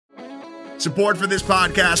Support for this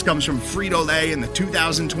podcast comes from Frito-Lay and the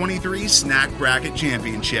 2023 Snack Bracket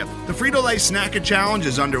Championship. The Frito-Lay Snack-It Challenge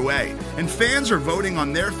is underway, and fans are voting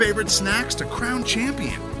on their favorite snacks to crown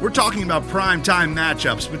champion. We're talking about prime-time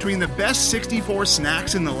matchups between the best 64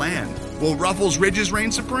 snacks in the land. Will Ruffles Ridges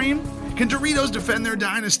reign supreme? Can Doritos defend their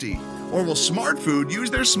dynasty? Or will Smart Food use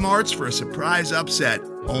their smarts for a surprise upset?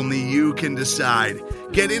 Only you can decide.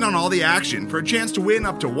 Get in on all the action for a chance to win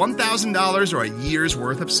up to $1,000 or a year's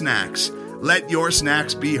worth of snacks. Let your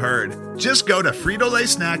snacks be heard. Just go to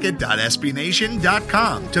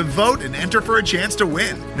fritolaysnacket.sbnation.com to vote and enter for a chance to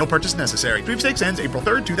win. No purchase necessary. Sweepstakes ends April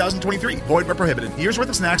 3rd, 2023. Void where prohibited. Year's worth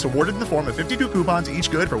of snacks awarded in the form of 52 coupons, each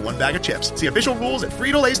good for one bag of chips. See official rules at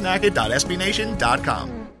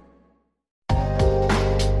fritolaysnacket.sbnation.com.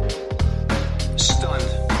 Stunned.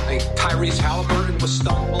 I think Tyrese Halliburton was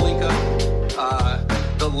stunned, Malika.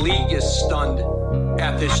 The league is stunned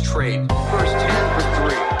at this trade. First 10 for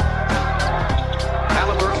 3.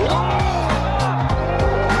 Halliburton.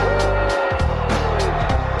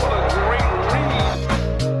 What a great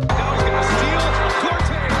read. Now he's going to steal.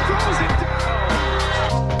 Corte throws it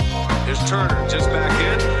down. Here's Turner just back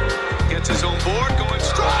in. Gets his own board going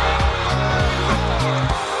strong.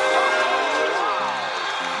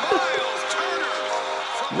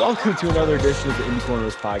 Welcome to another edition of the Indie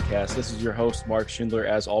Corners podcast. This is your host, Mark Schindler.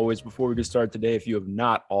 As always, before we get started today, if you have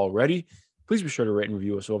not already, please be sure to rate and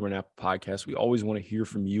review us over on Apple Podcasts. We always want to hear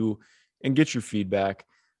from you and get your feedback.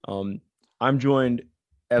 I'm joined,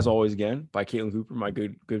 as always, again, by Caitlin Cooper, my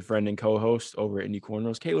good friend and co-host over at Indie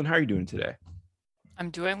Corners. Caitlin, how are you doing today? I'm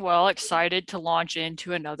doing well. Excited to launch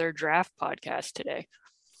into another draft podcast today.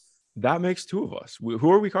 That makes two of us.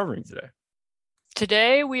 Who are we covering today?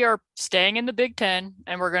 Today, we are staying in the Big Ten,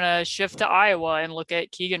 and we're going to shift to Iowa and look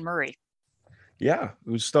at Keegan Murray. Yeah, it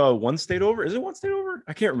was one state over. Is it one state over?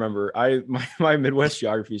 I can't remember. My Midwest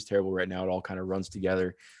geography is terrible right now. It all kind of runs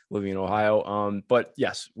together living in Ohio. But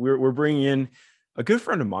yes, we're bringing in a good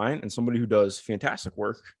friend of mine and somebody who does fantastic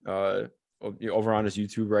work over on his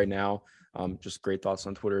YouTube right now. Just great thoughts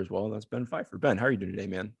on Twitter as well. And that's Ben Pfeifer. Ben, how are you doing today,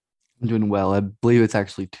 man? I'm doing well. I believe it's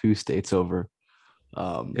actually 2 states over.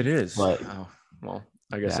 It is. But well,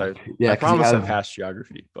 I guess I promise I passed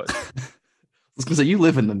geography, but I was gonna say you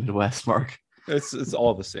live in the Midwest, Mark. It's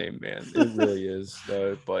all the same, man. It really is.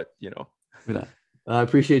 But you know, I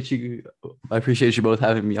appreciate you. I appreciate you both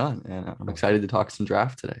having me on, and I'm excited to talk some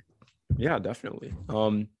draft today. Yeah, definitely.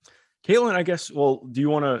 Caitlin, I guess. Well, do you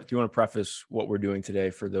want to preface what we're doing today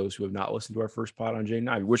for those who have not listened to our first pod on Jaden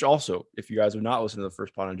Ivey? Which also, if you guys have not listened to the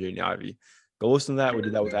first pod on Jaden Ivey, go listen to that. We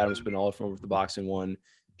did that with Adam Spinola from Over the Boxing One.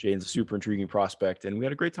 Jaden's a super intriguing prospect, and we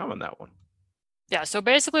had a great time on that one. Yeah, so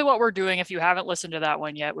basically what we're doing, if you haven't listened to that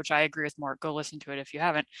one yet, which I agree with Mark, go listen to it if you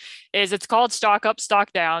haven't, is it's called Stock Up,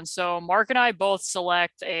 Stock Down. So Mark and I both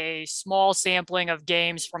select a small sampling of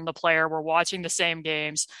games from the player. We're watching the same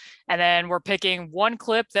games, and then we're picking one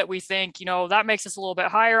clip that we think, that makes us a little bit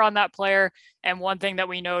higher on that player, and one thing that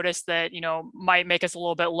we notice that, might make us a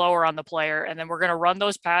little bit lower on the player. And then we're going to run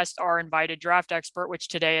those past our invited draft expert, which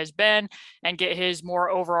today has Ben, and get his more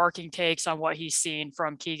overarching takes on what he's seen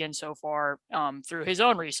from Keegan so far through his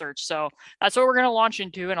own research. So that's what we're going to launch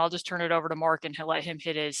into. And I'll just turn it over to Mark and let him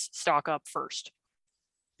hit his stock up first.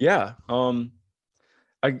 Yeah. I'm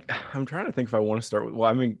trying to think if I want to start with,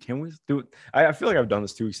 can we do it? I feel like I've done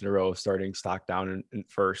this 2 weeks in a row, starting stock down and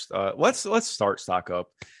first. Let's start stock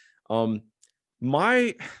up.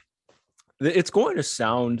 It's going to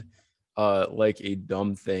sound like a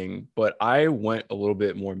dumb thing, but I went a little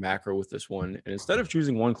bit more macro with this one. And instead of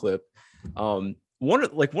choosing one clip, one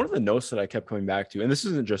of the notes that I kept coming back to, and this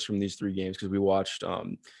isn't just from these 3 games, because we watched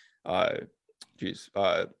Ohio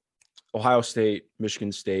State,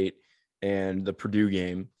 Michigan State, and the Purdue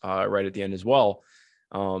game right at the end as well.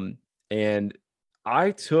 And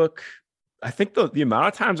I think the amount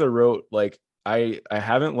of times I wrote, I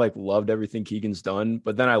haven't loved everything Keegan's done,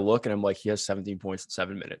 but then I look and I'm like, he has 17 points in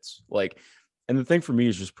 7 minutes. And the thing for me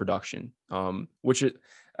is just production, which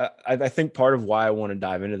I think part of why I want to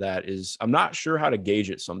dive into that is I'm not sure how to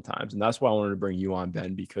gauge it sometimes. And that's why I wanted to bring you on,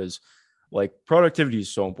 Ben, because productivity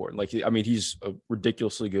is so important. He's a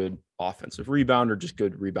ridiculously good offensive rebounder, just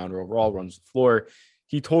good rebounder overall, runs the floor.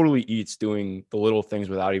 He totally eats doing the little things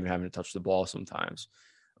without even having to touch the ball sometimes.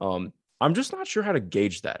 I'm just not sure how to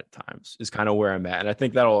gauge that at times is kind of where I'm at. And I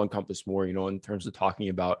think that'll encompass more, in terms of talking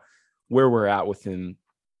about where we're at with him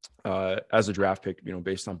as a draft pick,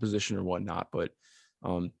 based on position or whatnot. But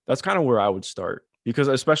that's kind of where I would start, because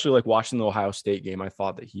especially watching the Ohio State game, I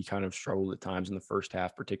thought that he kind of struggled at times in the first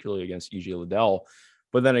half, particularly against EJ Liddell.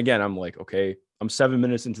 But then again, I'm like, okay, I'm 7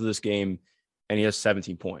 minutes into this game and he has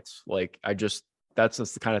 17 points. that's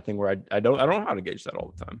just the kind of thing where I don't know how to gauge that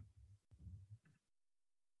all the time.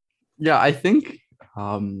 Yeah, I think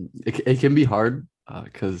it can be hard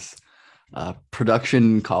because production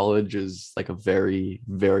in college is like a very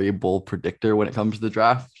variable predictor when it comes to the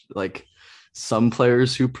draft. Like some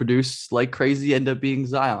players who produce like crazy end up being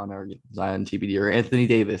Zion or Zion TBD or Anthony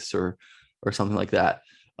Davis or something like that.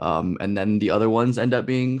 And then the other ones end up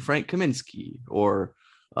being Frank Kaminsky or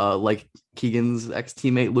like Keegan's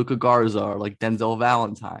ex-teammate Luka Garza or like Denzel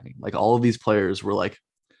Valentine. Like all of these players were like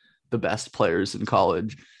the best players in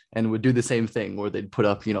college and would do the same thing where they'd put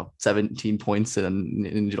up, 17 points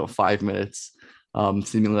in 5 minutes,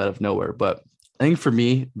 seemingly out of nowhere. But I think for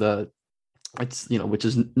me, it's, which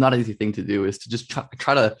is not an easy thing to do, is to just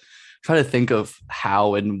try to think of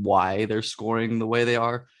how and why they're scoring the way they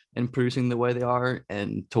are and producing the way they are,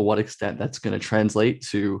 and to what extent that's going to translate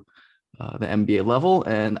to the NBA level.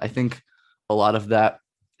 And I think a lot of that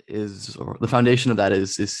is, or the foundation of that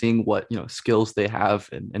is seeing what, skills they have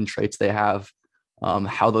and traits they have,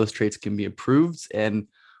 how those traits can be improved, and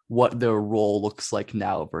what their role looks like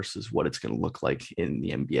now versus what it's going to look like in the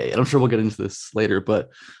NBA. And I'm sure we'll get into this later, but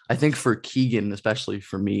I think for Keegan, especially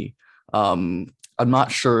for me, I'm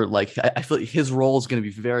not sure, like, I feel like his role is going to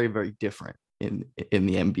be very, very different in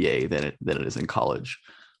the NBA than it is in college,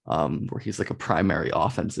 where he's like a primary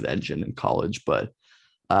offensive engine in college. But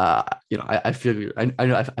I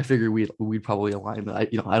figure we'd probably align that.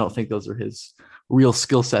 I don't think those are his real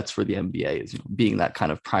skill sets for the NBA, is being that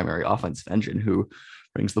kind of primary offensive engine who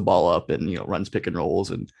brings the ball up and runs pick and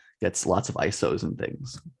rolls and gets lots of ISOs and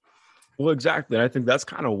things. Well, exactly. And I think that's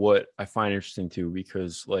kind of what I find interesting too,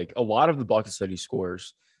 because like a lot of the buckets that he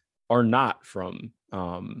scores are not from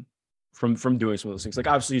doing some of those things. Like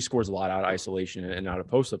obviously he scores a lot out of isolation and out of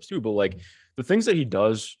post-ups too, but like the things that he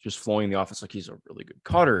does just flowing the offense, like he's a really good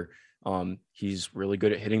cutter. He's really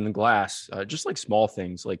good at hitting the glass, just like small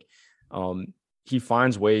things. Like he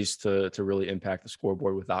finds ways to really impact the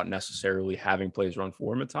scoreboard without necessarily having plays run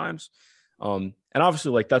for him at times. And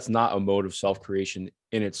obviously like that's not a mode of self-creation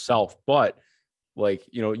in itself, but like,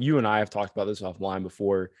 you and I have talked about this offline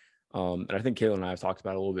before. And I think Caitlin and I have talked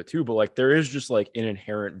about it a little bit too, but like there is just like an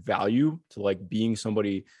inherent value to like being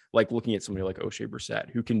somebody, like looking at somebody like O'Shea Brissett,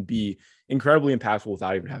 who can be incredibly impactful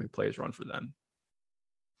without even having plays run for them.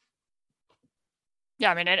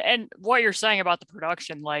 Yeah, I mean, and what you're saying about the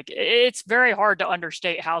production, like it's very hard to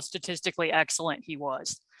understate how statistically excellent he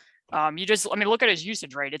was. Look at his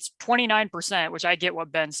usage rate. It's 29%, which I get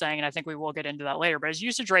what Ben's saying, and I think we will get into that later, but his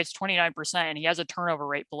usage rate's 29% and he has a turnover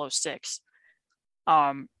rate below 6.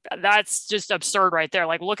 That's just absurd right there.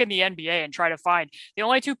 Like look in the NBA and try to find the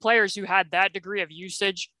only two players who had that degree of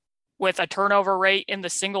usage with a turnover rate in the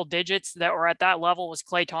single digits that were at that level was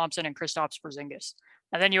Klay Thompson and Kristaps Porzingis.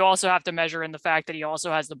 And then you also have to measure in the fact that he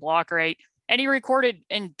also has the block rate, and he recorded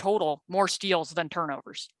in total more steals than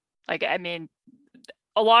turnovers. Like, I mean,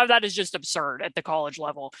 a lot of that is just absurd at the college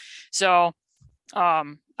level. So,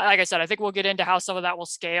 like I said, I think we'll get into how some of that will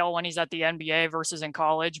scale when he's at the NBA versus in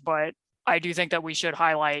college, but I do think that we should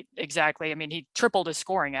highlight exactly. I mean, he tripled his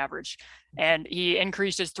scoring average and he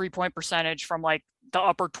increased his 3-point percentage from like the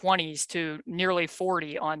upper 20s to nearly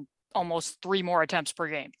 40 on almost 3 more attempts per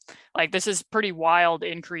game. Like this is pretty wild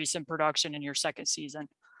increase in production in your second season.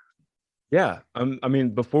 Yeah. I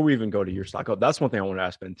mean, before we even go to your stock up, that's one thing I want to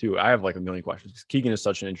ask Ben too. I have like a million questions. Keegan is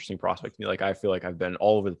such an interesting prospect to me. Like I feel like I've been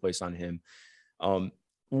all over the place on him. I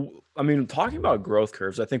mean, talking about growth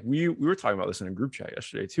curves, I think we were talking about this in a group chat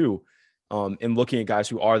yesterday too. And looking at guys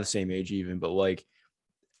who are the same age even, but like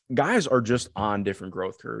guys are just on different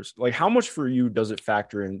growth curves. Like how much for you does it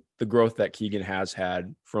factor in the growth that Keegan has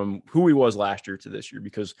had from who he was last year to this year?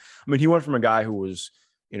 Because I mean, he went from a guy who was,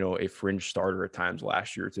 a fringe starter at times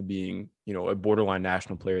last year to being, a borderline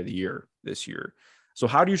national player of the year this year. So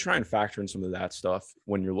how do you try and factor in some of that stuff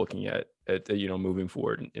when you're looking at moving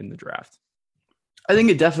forward in the draft? I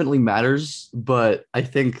think it definitely matters, but I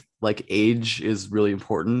think like age is really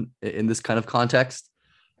important in this kind of context.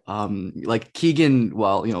 Like Keegan,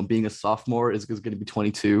 while being a sophomore, is going to be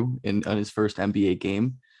 22 on his first NBA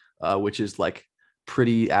game, which is like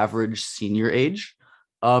pretty average senior age.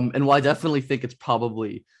 And while I definitely think it's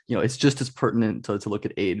probably it's just as pertinent to look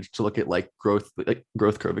at age, to look at like growth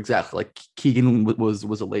curve. Exactly, like Keegan was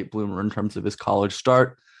a late bloomer in terms of his college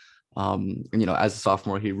start. And, as a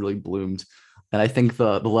sophomore, he really bloomed. And I think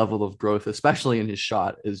the level of growth, especially in his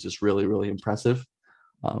shot, is just really, really impressive.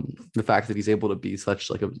 The fact that he's able to be such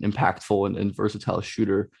like an impactful and versatile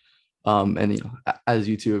shooter. And, as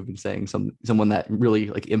you two have been saying, someone that really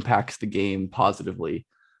like impacts the game positively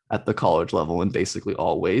at the college level in basically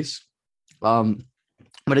all ways.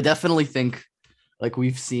 But I definitely think like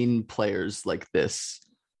we've seen players like this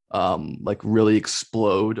like really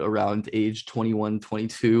explode around age 21,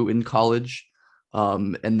 22 in college.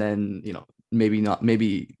 And then,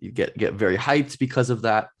 maybe you get very hyped because of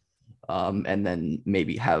that. And then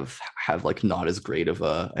maybe have like not as great of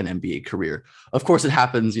an NBA career. Of course, it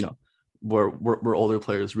happens, where older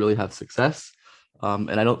players really have success.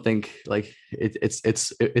 And I don't think like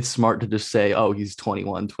it's smart to just say, oh, he's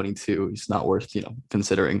 21, 22, he's not worth,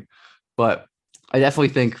 considering. But I definitely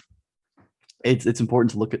think it's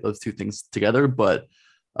important to look at those two things together. But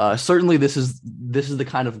certainly this is the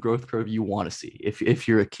kind of growth curve you want to see if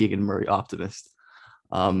you're a Keegan Murray optimist.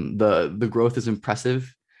 The growth is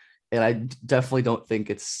impressive, and I definitely don't think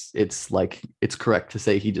it's like it's correct to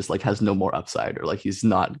say he just like has no more upside or like he's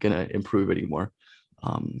not gonna improve anymore.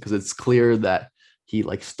 Because it's clear that he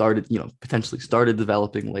like started, potentially started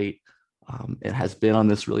developing late, and has been on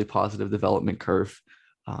this really positive development curve,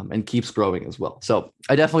 and keeps growing as well. So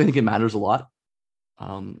I definitely think it matters a lot.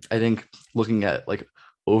 I think looking at like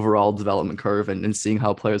overall development curve and seeing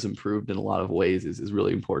how players improved in a lot of ways is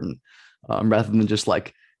really important, rather than just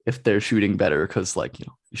like if they're shooting better, because like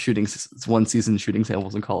shooting one season shooting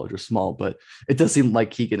samples in college are small, but it does seem like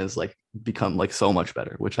Keegan has like become like so much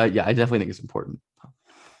better, which I definitely think is important.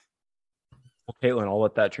 Well, Caitlin, I'll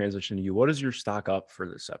let that transition to you. What is your stock up for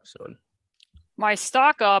this episode? My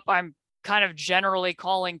stock up, I'm kind of generally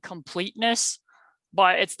calling completeness,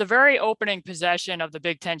 but it's the very opening possession of the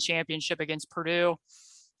Big Ten championship against Purdue.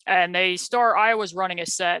 And Iowa's running a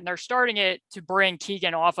set, and they're starting it to bring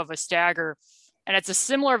Keegan off of a stagger. And it's a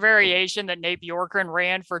similar variation that Nate Bjorkgren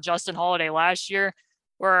ran for Justin Holiday last year,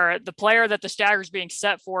 where the player that the stagger is being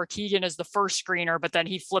set for, Keegan, is the first screener, but then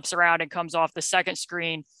he flips around and comes off the second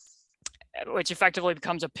screen, which effectively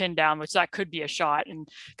becomes a pin down, which that could be a shot. And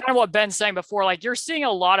kind of what Ben's saying before, like you're seeing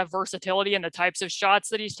a lot of versatility in the types of shots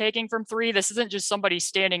that he's taking from three. This isn't just somebody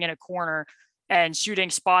standing in a corner and shooting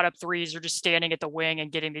spot up threes or just standing at the wing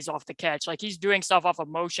and getting these off the catch. Like he's doing stuff off of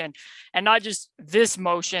motion, and not just this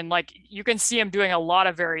motion. Like you can see him doing a lot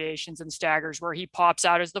of variations in staggers where he pops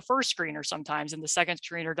out as the first screener sometimes, and the second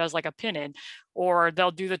screener does like a pin in, or they'll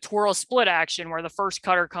do the twirl split action where the first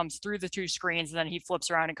cutter comes through the two screens and then he flips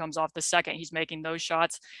around and comes off the second. He's making those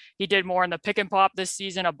shots. He did more in the pick and pop this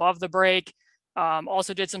season above the break.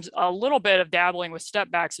 Also did a little bit of dabbling with step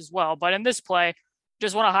backs as well. But in this play,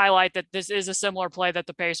 just want to highlight that this is a similar play that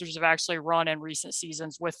the Pacers have actually run in recent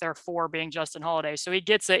seasons, with their four being Justin Holiday. So he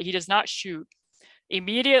gets it. He does not shoot.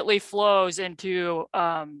 Immediately flows into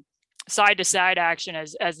side to side action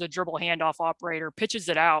as the dribble handoff operator, pitches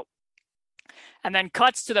it out, and then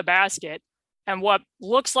cuts to the basket. And what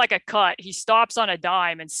looks like a cut, he stops on a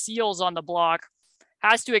dime and seals on the block,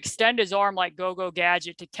 has to extend his arm like Go-Go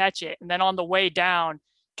Gadget to catch it. And then on the way down,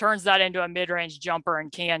 turns that into a mid-range jumper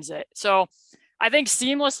and cans it. So I think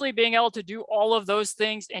seamlessly being able to do all of those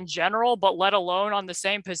things in general, but let alone on the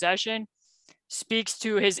same possession, speaks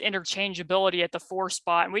to his interchangeability at the four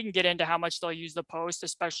spot. And we can get into how much they'll use the post,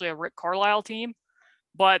 especially a Rick Carlisle team.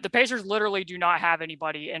 But the Pacers literally do not have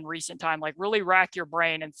anybody in recent time. Like really rack your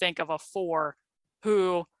brain and think of a four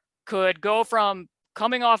who could go from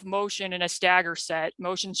coming off motion in a stagger set,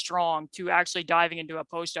 motion strong, to actually diving into a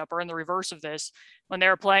post up, or in the reverse of this. When they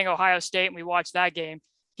were playing Ohio State and we watched that game,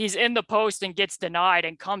 he's in the post and gets denied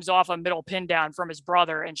and comes off a middle pin down from his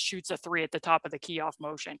brother and shoots a three at the top of the key off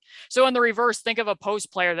motion. So in the reverse, think of a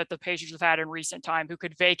post player that the Pacers have had in recent time who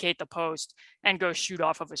could vacate the post and go shoot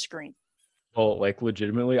off of a screen. Well, like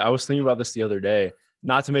legitimately, I was thinking about this the other day,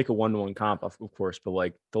 not to make a one-to-one comp, of course, but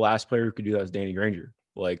like the last player who could do that was Danny Granger,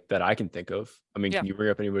 like that I can think of. I mean, Can you bring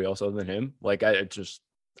up anybody else other than him? Like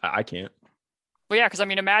I can't. Well, yeah, because I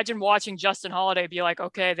mean, imagine watching Justin Holiday be like,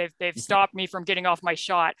 okay, they've stopped me from getting off my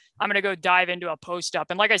shot. I'm going to go dive into a post up.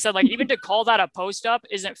 And like I said, like even to call that a post up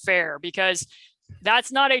isn't fair, because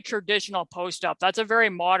that's not a traditional post up. That's a very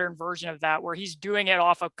modern version of that, where he's doing it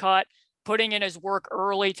off a cut, putting in his work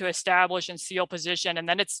early to establish and seal position. And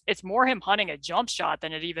then it's more him hunting a jump shot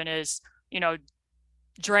than it even is,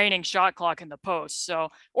 draining shot clock in the post. So,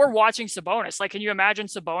 or watching Sabonis. Like, can you imagine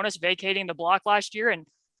Sabonis vacating the block last year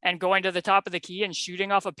and going to the top of the key and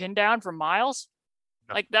shooting off a pin down from miles?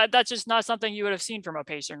 Like that's just not something you would have seen from a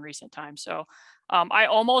Pacer in recent times. So I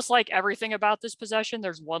almost like everything about this possession.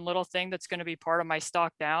 There's one little thing that's going to be part of my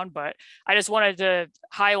stock down, but I just wanted to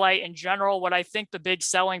highlight in general what I think the big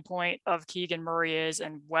selling point of Keegan Murray is,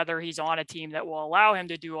 and whether he's on a team that will allow him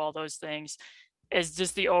to do all those things, is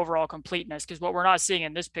just the overall completeness. Because what we're not seeing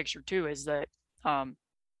in this picture too is that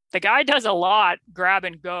the guy does a lot grab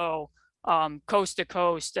and go coast to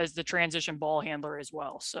coast as the transition ball handler as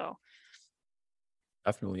well. So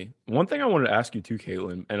Definitely. One thing I wanted to ask you too,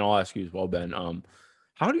 Caitlin, and I'll ask you as well, Ben.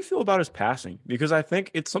 How do you feel about his passing? Because I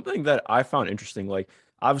think it's something that I found interesting. Like,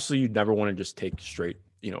 obviously, you'd never want to just take straight,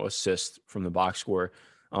 assist from the box score.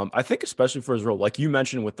 I think especially for his role, like you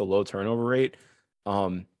mentioned with the low turnover rate,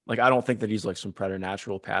 like I don't think that he's like some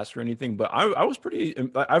preternatural passer or anything, but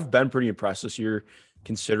I've been pretty impressed this year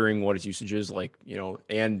considering what his usage is like,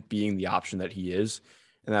 and being the option that he is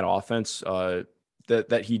in that offense.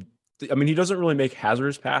 That he, I mean, he doesn't really make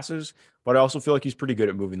hazardous passes, but I also feel like he's pretty good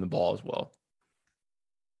at moving the ball as well.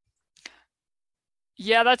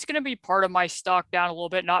 Yeah, that's going to be part of my stock down a little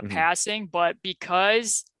bit, not Mhm. passing, but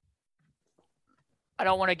because I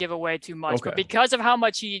don't want to give away too much, Okay. but because of how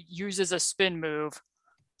much he uses a spin move,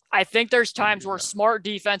 I think there's times where smart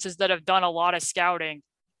defenses that have done a lot of scouting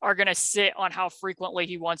are going to sit on how frequently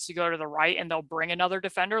he wants to go to the right, and they'll bring another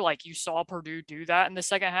defender. Like you saw Purdue do that in the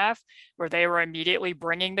second half, where they were immediately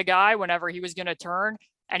bringing the guy whenever he was going to turn.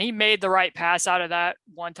 And he made the right pass out of that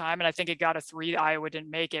one time. And I think it got a 3. Iowa didn't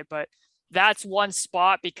make it, but that's one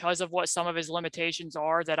spot because of what some of his limitations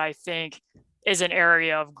are that I think is an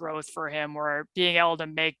area of growth for him, where being able to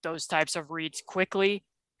make those types of reads quickly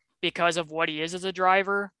because of what he is as a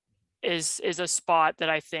driver is a spot that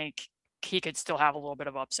I think he could still have a little bit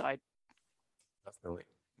of upside. Definitely.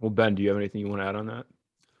 Well, Ben, do you have anything you want to add on that?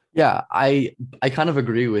 Yeah, I kind of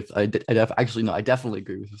agree with actually no, I definitely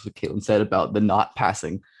agree with what Caitlin said about the not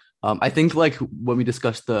passing. I think like when we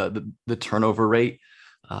discussed the turnover rate,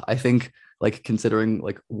 I think like considering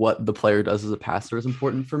like what the player does as a passer is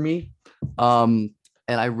important for me. And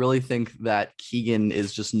I really think that Keegan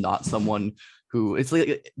is just not someone who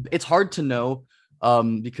it's hard to know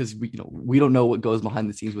because we don't know what goes behind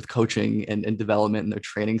the scenes with coaching and development and their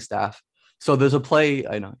training staff. So there's a play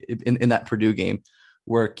I know in that Purdue game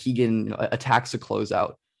where Keegan attacks a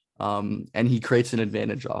closeout. And he creates an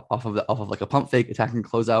advantage off of like a pump fake attacking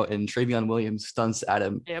closeout, and Travion Williams stunts at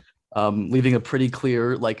him, Yep. Leaving a pretty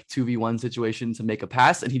clear like 2v1 situation to make a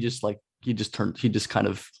pass, and he just kind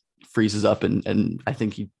of freezes up, and I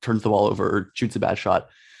think he turns the ball over or shoots a bad shot.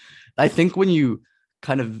 I think when you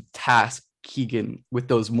kind of task Keegan with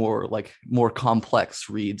those more complex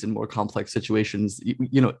reads and more complex situations,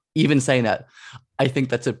 even saying that, I think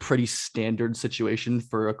that's a pretty standard situation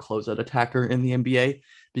for a closeout attacker in the NBA,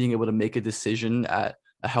 being able to make a decision at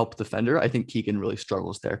a help defender. I think Keegan really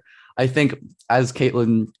struggles there. I think, as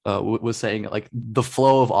Caitlin was saying, like the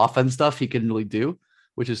flow of offense stuff he can really do,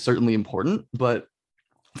 which is certainly important. But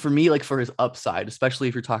for me, like for his upside, especially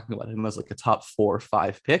if you're talking about him as like a top 4 or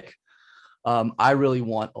 5 pick, I really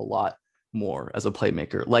want a lot more as a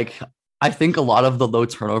playmaker. Like I think a lot of the low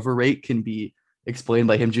turnover rate can be explained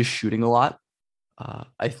by him just shooting a lot.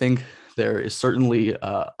 I think there is certainly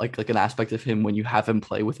like an aspect of him when you have him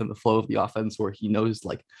play within the flow of the offense where he knows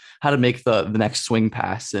like how to make the next swing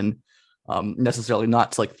pass, and necessarily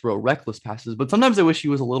not to like throw reckless passes, but sometimes I wish he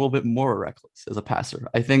was a little bit more reckless as a passer.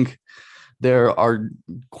 I think there are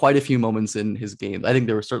quite a few moments in his game. I think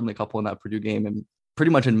there were certainly a couple in that Purdue game, and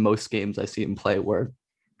pretty much in most games I see him play, where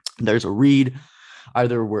there's a read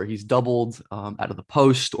either where he's doubled out of the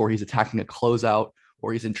post, or he's attacking a closeout,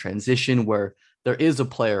 or he's in transition where there is a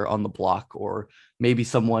player on the block, or maybe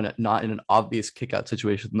someone not in an obvious kick out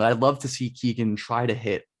situation that I'd love to see Keegan try to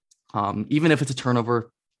hit. Even if it's a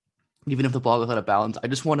turnover, even if the ball goes out of bounds, I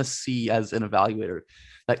just want to see as an evaluator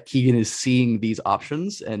that Keegan is seeing these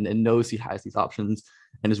options and knows he has these options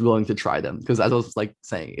and is willing to try them. Because as I was like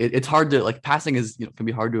saying, it's hard to like passing is, can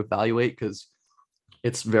be hard to evaluate because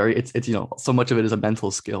it's so much of it is a mental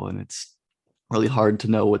skill, and it's really hard to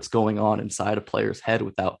know what's going on inside a player's head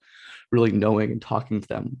without really knowing and talking to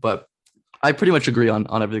them. But I pretty much agree on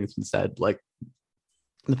everything that's been said. Like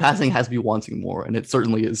the passing has to be wanting more, and it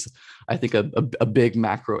certainly is, I think, a big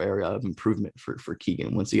macro area of improvement for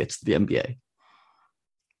Keegan once he gets to the NBA.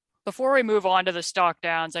 Before we move on to the stock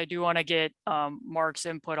downs, I do want to get Mark's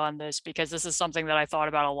input on this, because this is something that I thought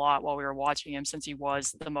about a lot while we were watching him, since he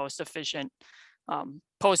was the most efficient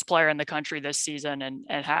post player in the country this season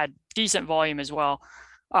and had decent volume as well.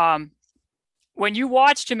 When you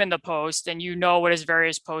watched him in the post and you know what his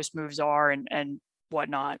various post moves are and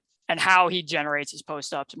whatnot, and how he generates his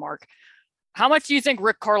post ups, Mark, how much do you think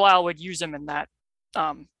Rick Carlisle would use him in that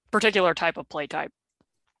particular type of play type,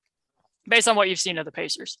 based on what you've seen of the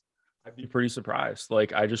Pacers? I'd be pretty surprised.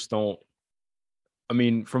 Like, I just don't, I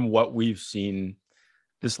mean, from what we've seen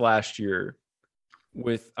this last year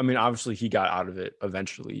obviously he got out of it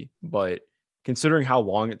eventually, but considering how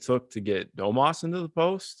long it took to get Domas into the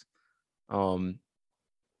post, I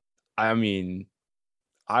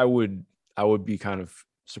would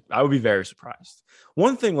be very surprised.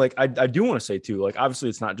 One thing, like, I do want to say too, like, obviously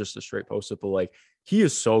it's not just a straight post up, but like he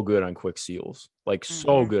is so good on quick seals, like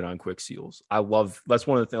so good on quick seals. That's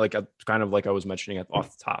one of the things, like kind of like I was mentioning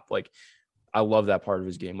off the top, like I love that part of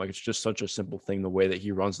his game. Like it's just such a simple thing, the way that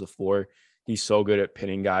he runs the floor. He's so good at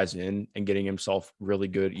pinning guys in and getting himself really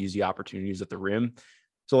good, easy opportunities at the rim.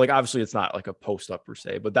 So like, obviously it's not like a post up per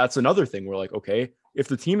se, but that's another thing where like, okay, if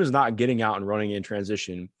the team is not getting out and running in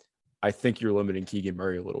transition, I think you're limiting Keegan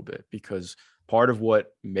Murray a little bit, because part of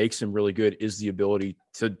what makes him really good is the ability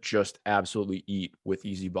to just absolutely eat with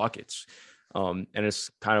easy buckets. And it's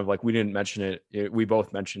kind of like, we didn't mention it. We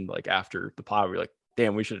both mentioned like after the pod, we were like,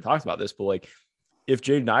 damn, we should have talked about this. But like, if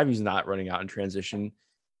Jaden Ivey's not running out in transition,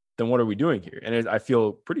 then what are we doing here? And I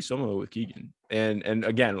feel pretty similar with Keegan. And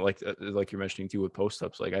again, like you're mentioning too with post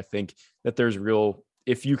ups, like I think that there's real,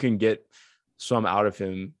 if you can get some out of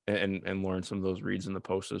him and learn some of those reads in the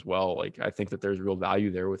post as well, like I think that there's real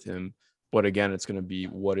value there with him. But again, it's going to be,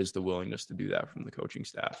 what is the willingness to do that from the coaching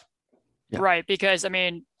staff? Yeah. Right. Because I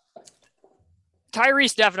mean,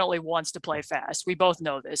 Tyrese definitely wants to play fast. We both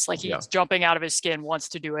know this. Like he's jumping out of his skin, wants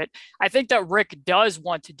to do it. I think that Rick does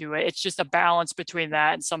want to do it. It's just a balance between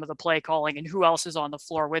that and some of the play calling and who else is on the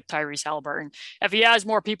floor with Tyrese Haliburton. If he has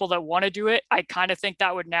more people that want to do it, I kind of think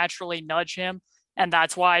that would naturally nudge him. And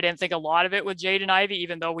that's why I didn't think a lot of it with Jaden Ivey,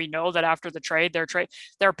 even though we know that after the trade,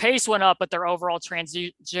 their pace went up, but their overall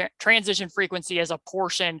transition frequency as a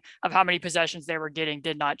portion of how many possessions they were getting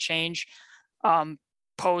did not change.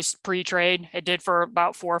 Post pre-trade, it did for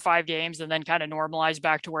about 4 or 5 games and then kind of normalized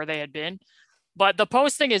back to where they had been. But the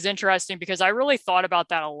post thing is interesting because I really thought about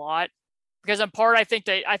that a lot, because in part I think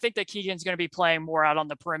that Keegan's going to be playing more out on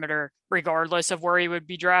the perimeter regardless of where he would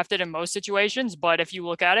be drafted in most situations. But if you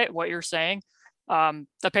look at it, what you're saying,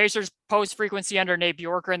 the Pacers post frequency under Nate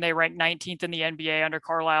Bjorkgren, they ranked 19th in the NBA. Under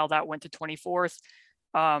Carlisle, that went to 24th.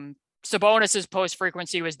 Sabonis's post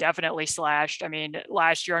frequency was definitely slashed. I mean,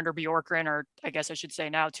 last year under Bjorkgren, or I guess I should say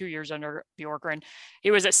now 2 years under Bjorkgren, he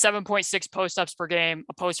was at 7.6 post ups per game,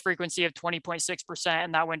 a post frequency of 20.6%,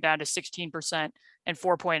 and that went down to 16% and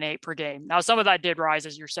 4.8 per game. Now, some of that did rise,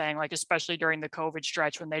 as you're saying, like especially during the COVID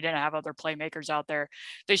stretch when they didn't have other playmakers out there,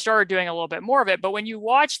 they started doing a little bit more of it. But when you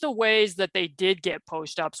watch the ways that they did get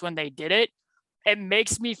post ups when they did it, it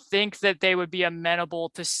makes me think that they would be amenable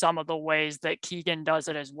to some of the ways that Keegan does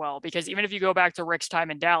it as well. Because even if you go back to Rick's time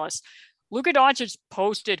in Dallas, Luka Doncic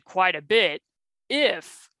posted quite a bit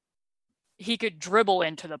if he could dribble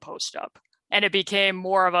into the post up. And it became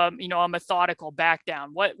more of a methodical back down.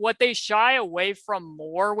 What they shy away from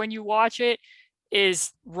more when you watch it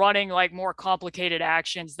is running like more complicated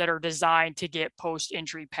actions that are designed to get post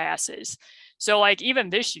entry passes. So like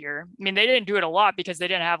even this year, I mean, they didn't do it a lot because they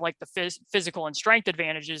didn't have like the physical and strength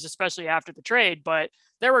advantages, especially after the trade. But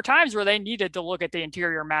there were times where they needed to look at the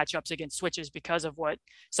interior matchups against switches because of what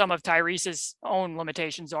some of Tyrese's own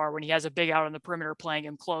limitations are when he has a big out on the perimeter playing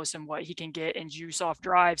him close and what he can get and juice off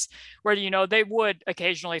drives, where, they would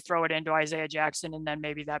occasionally throw it into Isaiah Jackson. And then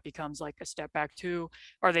maybe that becomes like a step back 2,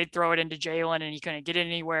 or they'd throw it into Jalen and he couldn't get it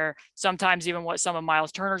anywhere. Sometimes even what some of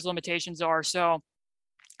Miles Turner's limitations are. So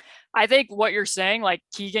I think what you're saying, like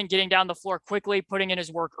Keegan getting down the floor quickly, putting in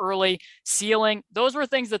his work early, sealing, those were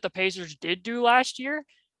things that the Pacers did do last year.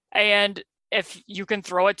 And if you can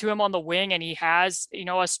throw it to him on the wing and he has,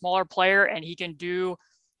 a smaller player and he can do,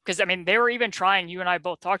 because I mean, they were even trying, you and I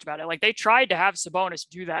both talked about it. Like they tried to have Sabonis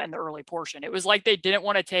do that in the early portion. It was like they didn't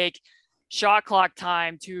want to take shot clock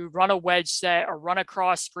time to run a wedge set or run a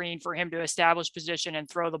cross screen for him to establish position and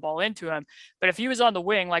throw the ball into him. But if he was on the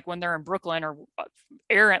wing, like when they're in Brooklyn, or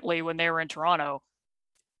errantly when they were in Toronto,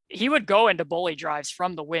 he would go into bully drives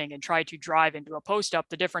from the wing and try to drive into a post up.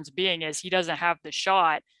 The difference being is he doesn't have the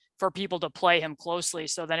shot for people to play him closely.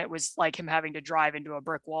 So then it was like him having to drive into a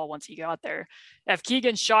brick wall once he got there. If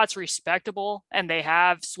Keegan's shot's respectable and they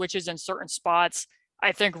have switches in certain spots,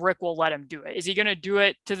 I think Rick will let him do it. Is he going to do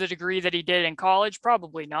it to the degree that he did in college?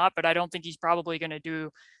 Probably not, but I don't think he's probably going to do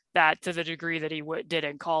that to the degree that he did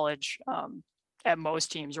in college at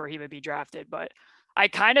most teams where he would be drafted. But I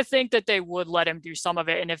kind of think that they would let him do some of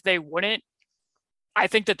it. And if they wouldn't, I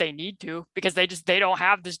think that they need to, because they don't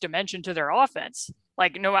have this dimension to their offense.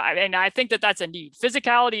 And I think that that's a need.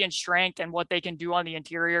 Physicality and strength and what they can do on the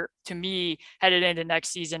interior, to me, headed into next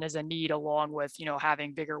season, is a need, along with,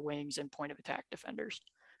 having bigger wings and point of attack defenders.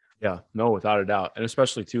 Yeah, no, without a doubt. And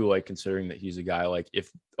especially too, like considering that he's a guy, like if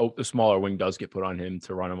the smaller wing does get put on him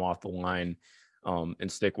to run him off the line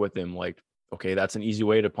and stick with him, like, okay, that's an easy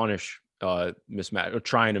way to punish mismatch, or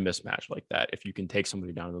trying to mismatch like that, if you can take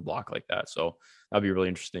somebody down in the block like that. So that'd be really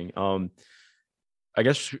interesting. I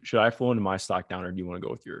guess, should I flow into my stock down, or do you want to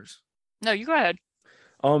go with yours? No, you go ahead.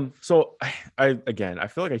 So I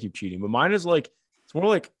feel like I keep cheating, but mine is like, it's more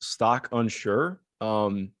like stock unsure.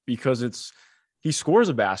 because he scores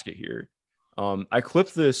a basket here. I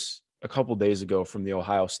clipped this a couple days ago from the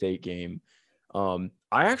Ohio State game. I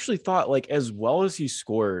actually thought, like, as well as he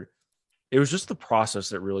scored, it was just the process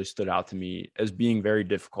that really stood out to me as being very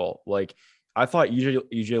difficult. Like, I thought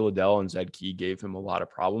EJ Liddell and Zed Key gave him a lot of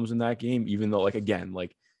problems in that game, even though, like, again,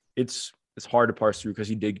 like, it's hard to parse through because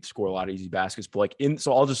he did score a lot of easy baskets. But like,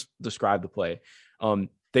 so I'll just describe the play.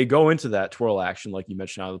 They go into that twirl action, like you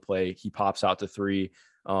mentioned, out of the play. He pops out to three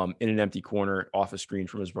in an empty corner off a screen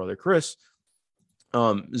from his brother Chris.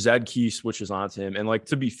 Zed Key switches onto him, and, like,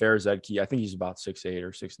 to be fair, Zed Key, I think he's about 6'8"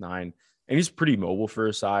 or 6'9", and he's pretty mobile for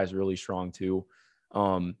his size, really strong too.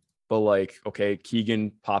 But, like, okay,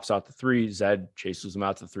 Keegan pops out the three, Zed chases him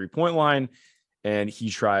out to the 3-point line, and he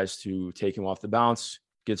tries to take him off the bounce,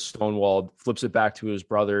 gets stonewalled, flips it back to his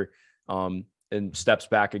brother, and steps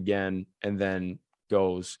back again, and then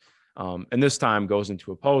goes, and this time goes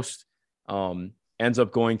into a post, ends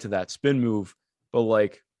up going to that spin move. But,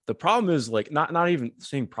 like, the problem is, like, not even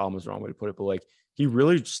saying problem is the wrong way to put it, but, like, he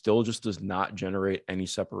really still just does not generate any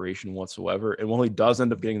separation whatsoever. And while he does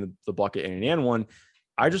end up getting the bucket and one,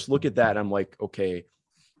 I just look at that and I'm like, okay,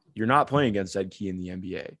 you're not playing against Zed Key in the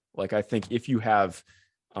NBA. Like, I think if you have,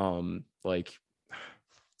 like,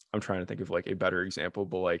 I'm trying to think of, like, a better example,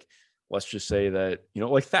 but, like, let's just say that, you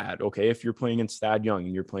know, like Thad, okay, if you're playing against Thad Young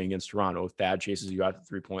and you're playing against Toronto, if Thad chases you out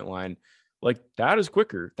the 3-point line, like, Thad is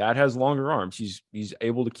quicker. Thad has longer arms. He's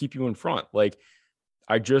able to keep you in front. Like,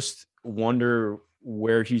 I just wonder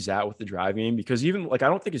where he's at with the drive game, because even, like, I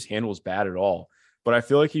don't think his handle is bad at all, but I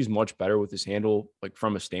feel like he's much better with his handle, like,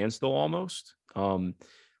 from a standstill almost.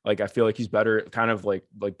 Like, I feel like he's better, kind of like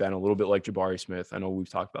Ben, a little bit like Jabari Smith. I know we've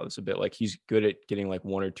talked about this a bit. Like, he's good at getting, like,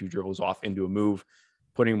 1 or 2 dribbles off into a move,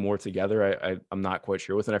 putting more together. I'm not quite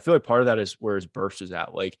sure with it. I feel like part of that is where his burst is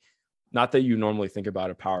at. Like, not that you normally think about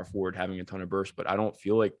a power forward having a ton of burst, but I don't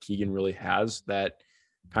feel like Keegan really has that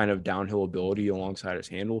kind of downhill ability alongside his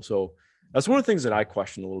handle. So that's one of the things that I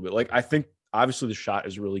question a little bit. Like, I think obviously the shot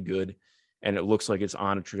is really good and it looks like it's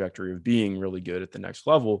on a trajectory of being really good at the next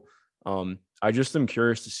level. I just am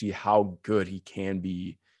curious to see how good he can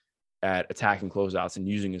be at attacking closeouts and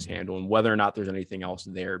using his handle, and whether or not there's anything else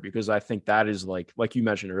there, because I think that is, like you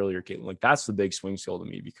mentioned earlier, Caitlin, like, that's the big swing skill to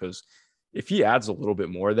me, because if he adds a little bit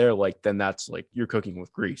more there, like, then that's, like, you're cooking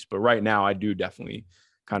with grease. But right now I do definitely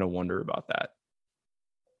kind of wonder about that.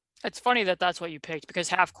 It's funny that that's what you picked, because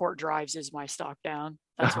half court drives is my stock down.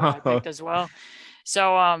 That's what I picked as well.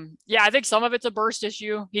 So, yeah, I think some of it's a burst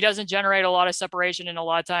issue. He doesn't generate a lot of separation. And a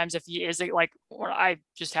lot of times if he is, like, I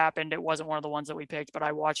just happened, it wasn't one of the ones that we picked, but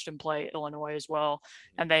I watched him play Illinois as well.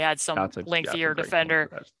 And they had some lengthier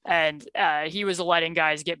defender, and he was letting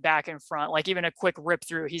guys get back in front. Like, even a quick rip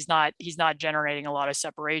through, he's not generating a lot of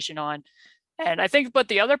separation on. And I think, but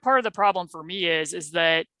the other part of the problem for me is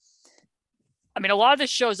that, I mean, a lot of this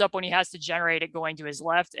shows up when he has to generate it going to his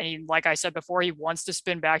left. And he, like I said before, he wants to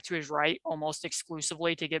spin back to his right almost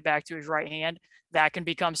exclusively to get back to his right hand. That can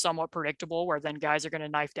become somewhat predictable, where then guys are going to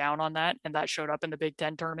knife down on that. And that showed up in the Big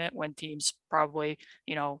Ten tournament when teams probably,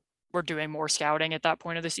 you know, were doing more scouting at that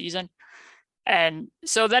point of the season. And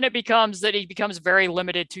so then it becomes that he becomes very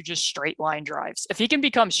limited to just straight line drives. If he can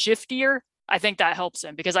become shiftier, I think that helps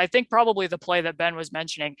him, because I think probably the play that Ben was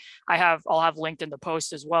mentioning, I'll have linked in the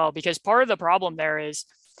post as well, because part of the problem there is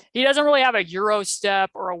he doesn't really have a Euro step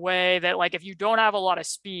or a way that, like, if you don't have a lot of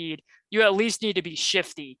speed, you at least need to be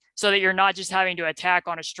shifty so that you're not just having to attack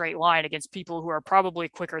on a straight line against people who are probably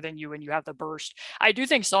quicker than you and you have the burst. I do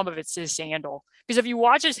think some of it's his handle, because if you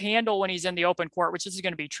watch his handle when he's in the open court, which this is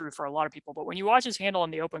going to be true for a lot of people, but when you watch his handle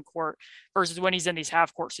in the open court versus when he's in these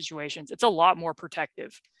half court situations, it's a lot more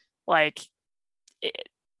protective. Like,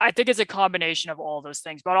 I think it's a combination of all those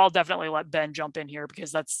things, but I'll definitely let Ben jump in here,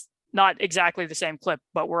 because that's not exactly the same clip,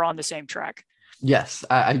 but we're on the same track. Yes,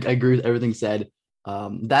 I agree with everything said.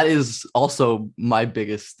 That is also my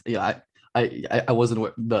biggest, I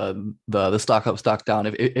wasn't the stock up, stock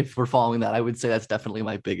down. If we're following that, I would say that's definitely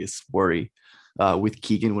my biggest worry with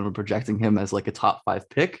Keegan when we're projecting him as, like, a top 5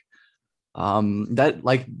 pick.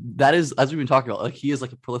 That is, as we've been talking about, like, he is,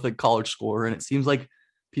 like, a prolific college scorer, and it seems like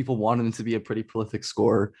people want him to be a pretty prolific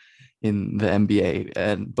scorer in the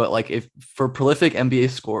NBA. But like, if for prolific NBA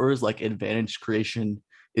scorers, like, advantage creation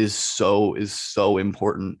is so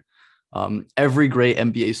important. Every great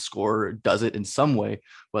NBA scorer does it in some way,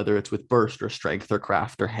 whether it's with burst or strength or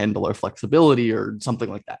craft or handle or flexibility or something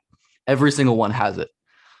like that. Every single one has it.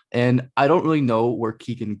 And I don't really know where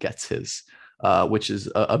Keegan gets his, which is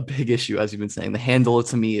a big issue. As you've been saying, the handle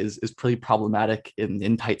to me is pretty problematic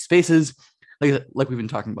in tight spaces. Like we've been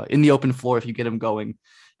talking about, in the open floor, if you get him going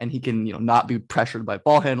and he can, not be pressured by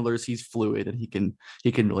ball handlers. He's fluid and he can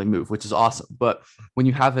really move, which is awesome. But when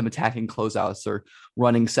you have him attacking closeouts or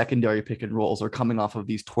running secondary pick and rolls or coming off of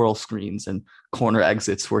these twirl screens and corner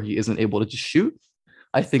exits where he isn't able to just shoot,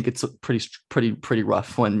 I think it's pretty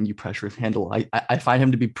rough when you pressure his handle. I find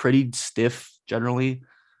him to be pretty stiff generally,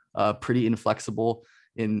 pretty inflexible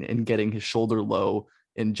in getting his shoulder low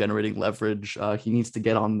and generating leverage. He needs to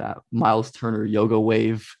get on that Miles Turner yoga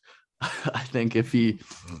wave. I think if he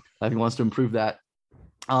wants to improve that.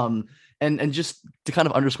 And just to kind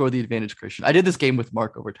of underscore the advantage, Christian, I did this game with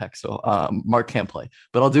Mark over text, so Mark can't play,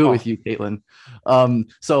 but I'll do it with you, Caitlin.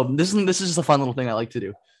 So this is just a fun little thing I like to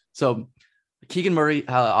do. So Keegan Murray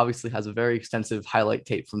obviously has a very extensive highlight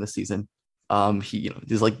tape from this season.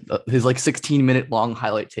 His 16-minute long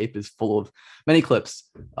highlight tape is full of many clips.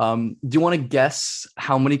 Do you want to guess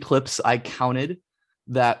how many clips I counted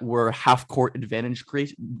that were half court advantage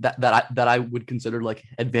that I would consider like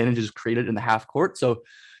advantages created in the half court? So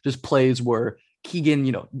just plays where Keegan,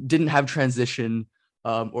 didn't have transition,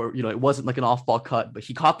 or it wasn't like an off ball cut, but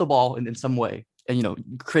he caught the ball in some way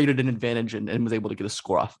and created an advantage and was able to get a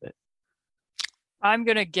score off of it. I'm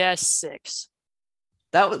gonna guess 6.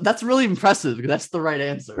 That's really impressive because that's the right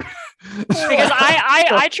answer. Because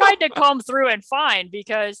I tried to come through and find,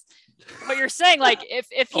 because what you're saying, like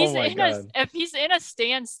if he's in a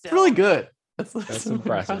standstill, it's really good. That's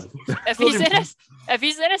impressive. If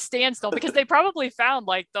he's in a standstill, because they probably found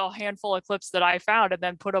like the handful of clips that I found and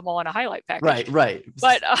then put them all in a highlight package. Right.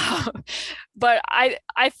 But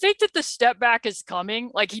I think that the step back is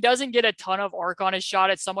coming. Like, he doesn't get a ton of arc on his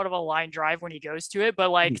shot. It's somewhat of a line drive when he goes to it,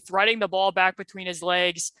 but like threading the ball back between his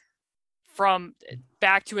legs from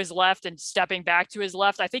back to his left and stepping back to his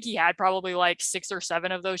left. I think he had probably like 6 or 7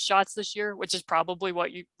 of those shots this year, which is probably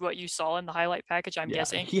what you saw in the highlight package. I'm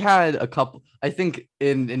guessing he had a couple. I think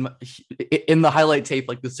in the highlight tape,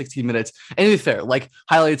 like the 16 minutes. And to be fair, like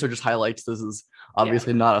highlights are just highlights. This is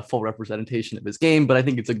obviously not a full representation of his game, but I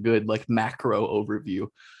think it's a good like macro overview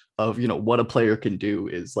of what a player can do.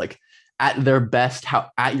 Is like at your best,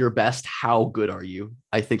 how good are you?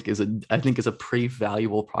 I think is a pretty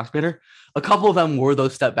valuable prospector. A couple of them were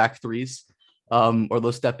those step back threes, or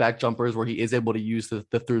those step back jumpers where he is able to use the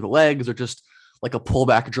through the legs, or just like a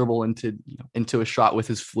pullback dribble into a shot with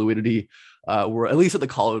his fluidity. Where at least at the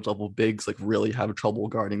college level, bigs like really have trouble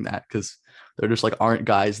guarding that because there just like aren't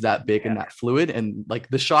guys that big and that fluid. And like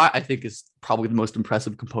the shot, I think, is probably the most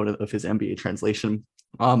impressive component of his NBA translation.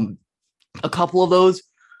 A couple of those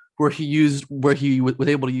where he was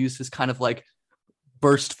able to use his kind of like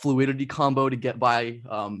burst fluidity combo to get by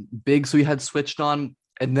big, so he had switched on.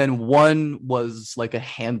 And then one was like a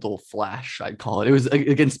handle flash, I'd call it. It was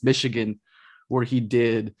against Michigan where he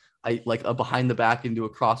did like a behind the back into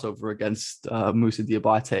a crossover against Moussa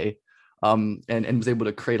Diabate, and was able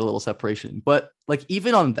to create a little separation. But like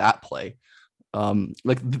even on that play,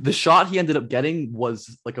 like the shot he ended up getting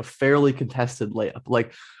was like a fairly contested layup.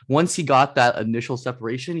 Like once he got that initial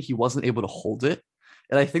separation, he wasn't able to hold it.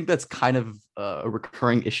 And I think that's kind of a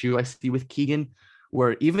recurring issue I see with Keegan,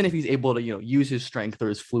 where even if he's able to, use his strength or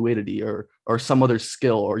his fluidity or some other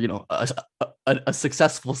skill, or, a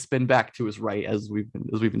successful spin back to his right, as we've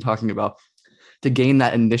been talking about, to gain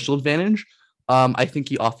that initial advantage, I think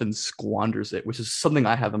he often squanders it, which is something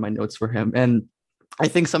I have in my notes for him. And I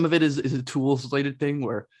think some of it is a tools related thing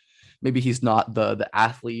where maybe he's not the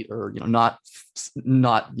athlete, or, not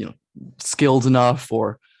skilled enough,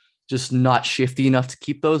 or just not shifty enough to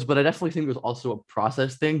keep those. But I definitely think there's also a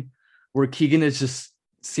process thing where Keegan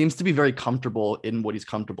seems to be very comfortable in what he's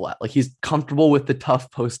comfortable at. Like he's comfortable with the tough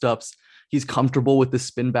post ups. He's comfortable with the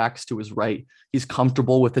spin backs to his right. He's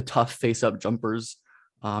comfortable with the tough face up jumpers.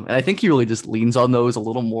 And I think he really just leans on those a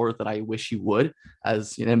little more than I wish he would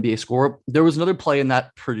as an NBA scorer. There was another play in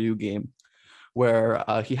that Purdue game where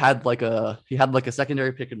he had like a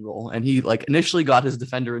secondary pick and roll, and he like initially got his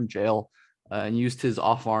defender in jail and used his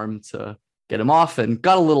off arm to get him off and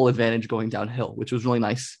got a little advantage going downhill, which was really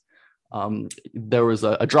nice. There was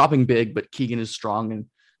a dropping big, but Keegan is strong and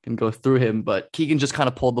can go through him. But Keegan just kind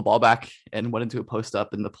of pulled the ball back and went into a post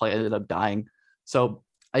up, and the play ended up dying. So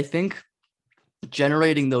I think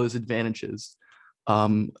generating those advantages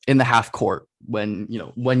in the half court when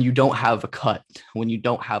you don't have a cut, when you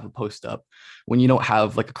don't have a post up, when you don't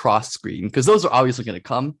have like a cross screen, because those are obviously going to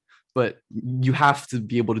come, but you have to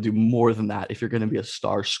be able to do more than that if you're going to be a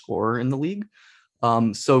star scorer in the league.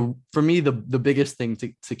 So for me, the biggest thing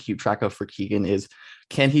to keep track of for Keegan is,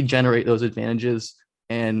 can he generate those advantages,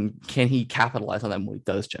 and can he capitalize on them when he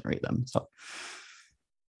does generate them? So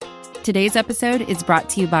today's episode is brought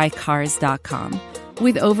to you by Cars.com.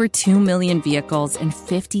 With over 2 million vehicles and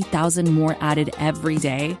 50,000 more added every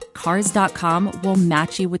day, Cars.com will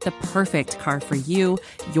match you with the perfect car for you,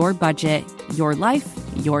 your budget, your life,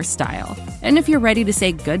 your style. And if you're ready to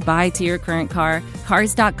say goodbye to your current car,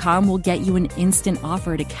 Cars.com will get you an instant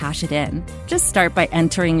offer to cash it in. Just start by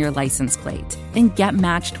entering your license plate and get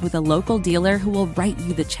matched with a local dealer who will write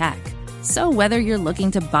you the check. So whether you're looking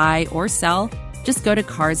to buy or sell, just go to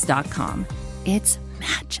Cars.com. It's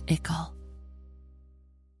magical.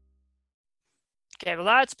 Okay, well,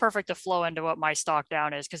 that's perfect to flow into what my stock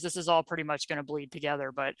down is, because this is all pretty much going to bleed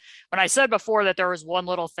together. But when I said before that there was one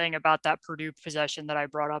little thing about that Purdue possession that I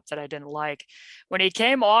brought up that I didn't like, when he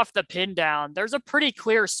came off the pin down, there's a pretty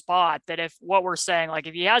clear spot that if what we're saying, like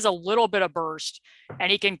if he has a little bit of burst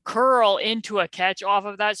and he can curl into a catch off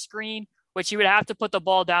of that screen, which he would have to put the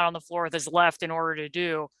ball down on the floor with his left in order to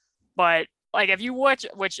do. But like if you watch,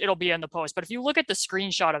 which it'll be in the post, but if you look at the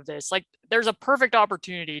screenshot of this, like there's a perfect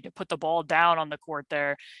opportunity to put the ball down on the court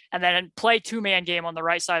there and then play 2-man game on the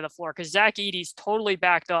right side of the floor, because Zach Edey's totally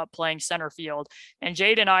backed up playing center field. And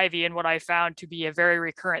Jaden Ivey, in what I found to be a very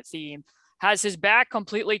recurrent theme, has his back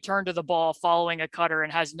completely turned to the ball following a cutter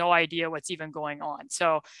and has no idea what's even going on.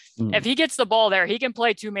 So if he gets the ball there, he can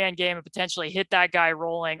play 2-man game and potentially hit that guy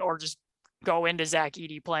rolling or just go into Zach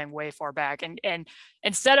Edey playing way far back. And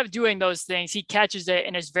instead of doing those things, he catches it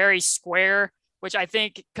and is very square, which I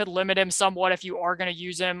think could limit him somewhat if you are going to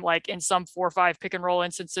use him like in some 4-5 pick and roll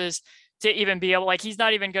instances to even be able, like he's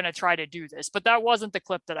not even going to try to do this. But that wasn't the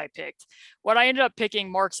clip that I picked. What I ended up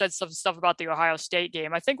picking, Mark said some stuff about the Ohio State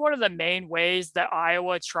game. I think one of the main ways that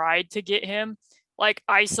Iowa tried to get him like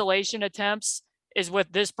isolation attempts is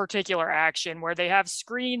with this particular action where they have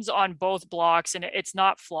screens on both blocks and it's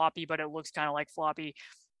not floppy, but it looks kind of like floppy.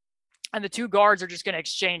 And the two guards are just going to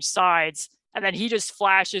exchange sides. And then he just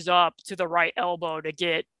flashes up to the right elbow to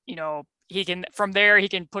get, he can, from there, he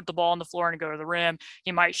can put the ball on the floor and go to the rim.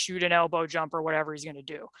 He might shoot an elbow jumper, whatever he's going to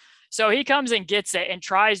do. So he comes and gets it and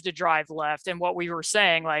tries to drive left. And what we were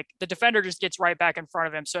saying, like the defender just gets right back in front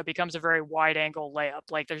of him. So it becomes a very wide angle layup.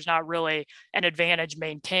 Like there's not really an advantage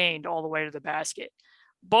maintained all the way to the basket.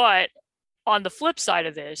 But on the flip side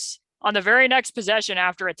of this, on the very next possession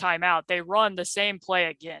after a timeout, they run the same play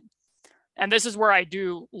again. And this is where I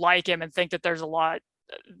do like him and think that there's a lot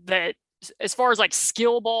that as far as like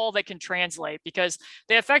skill ball that can translate, because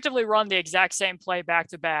they effectively run the exact same play back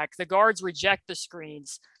to back. The guards reject the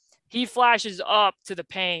screens. He flashes up to the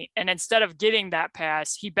paint, and instead of getting that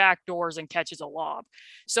pass, he backdoors and catches a lob.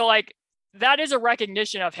 So like that is a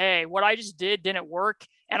recognition of, hey, what I just did didn't work,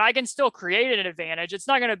 and I can still create an advantage. It's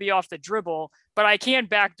not going to be off the dribble, but I can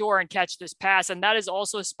backdoor and catch this pass. And that is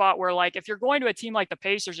also a spot where, like, if you're going to a team like the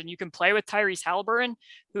Pacers and you can play with Tyrese Halliburton,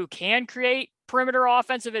 who can create perimeter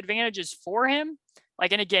offensive advantages for him,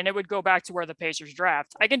 like, and again, it would go back to where the Pacers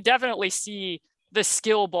draft. I can definitely see the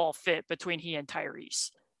skill ball fit between he and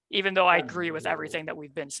Tyrese, even though I agree with everything that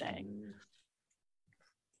we've been saying.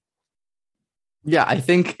 Yeah, I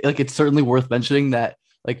think like it's certainly worth mentioning that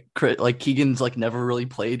like Keegan's like never really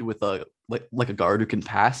played with a like a guard who can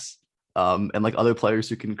pass, and like other players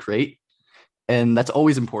who can create, and that's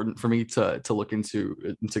always important for me to look into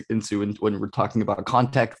when we're talking about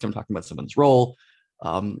context. I'm talking about someone's role.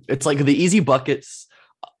 It's like the easy buckets.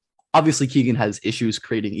 Obviously, Keegan has issues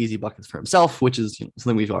creating easy buckets for himself, which is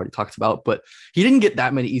something we've already talked about, but he didn't get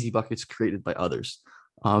that many easy buckets created by others.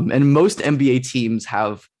 And most NBA teams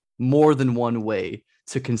have more than one way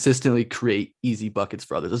to consistently create easy buckets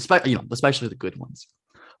for others, especially the good ones.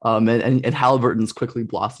 And Halliburton's quickly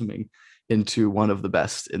blossoming into one of the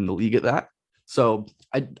best in the league at that. So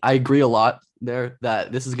I agree a lot there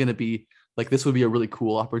that this is going to be like, this would be a really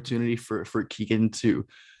cool opportunity for Keegan to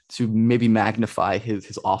maybe magnify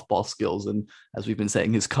his off-ball skills. And as we've been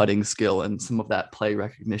saying, his cutting skill and some of that play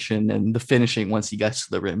recognition and the finishing once he gets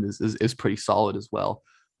to the rim is pretty solid as well.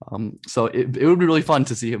 So it would be really fun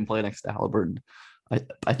to see him play next to Halliburton.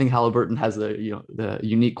 I think Halliburton has the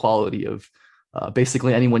unique quality of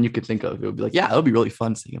basically anyone you could think of. It would be like, yeah, it would be really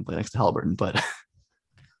fun seeing him play next to Halliburton. But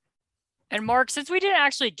and Mark, since we didn't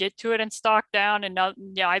actually get to it in stock down and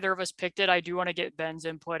either of us picked it, I do want to get Ben's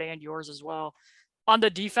input and yours as well on the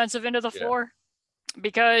defensive end of the floor,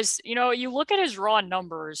 because, you look at his raw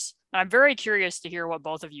numbers, and I'm very curious to hear what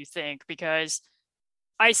both of you think, because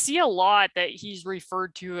I see a lot that he's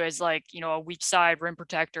referred to as like, a weak side rim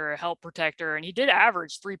protector, a help protector, and he did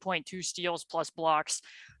average 3.2 steals plus blocks.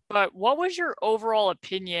 But what was your overall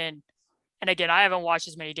opinion? And again, I haven't watched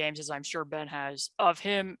as many games as I'm sure Ben has, of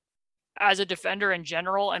him as a defender in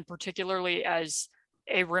general, and particularly as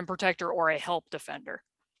a rim protector or a help defender.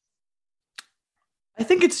 I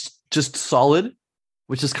think it's just solid.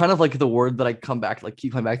 which is kind of like the word that I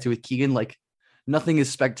keep coming back to with Keegan. Like nothing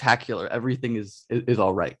is spectacular. Everything is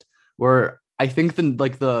all right. Where I think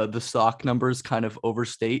the stock numbers kind of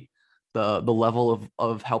overstate the level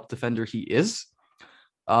of help defender he is.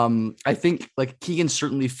 I think like Keegan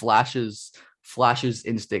certainly flashes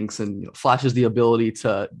instincts and flashes the ability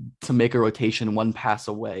to make a rotation one pass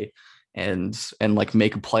away and like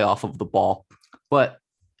make a play off of the ball. But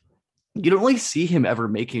you don't really see him ever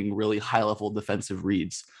making really high level defensive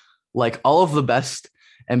reads. Like all of the best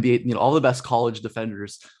NBA, all the best college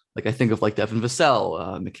defenders, like I think of like Devin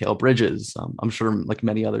Vassell, Mikal Bridges, I'm sure like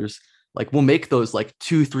many others, like will make those like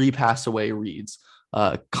 2-3 pass away reads,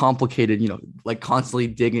 complicated, like constantly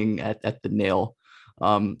digging at the nail.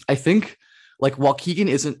 I think like while Keegan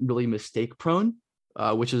isn't really mistake prone,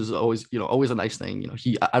 which is always a nice thing.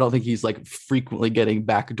 I don't think he's like frequently getting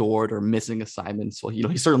backdoored or missing assignments. Well,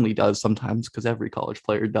 he certainly does sometimes because every college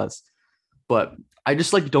player does. But I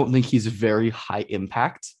just like don't think he's very high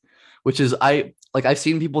impact, which is I've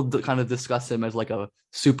seen people kind of discuss him as like a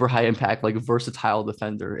super high impact, like versatile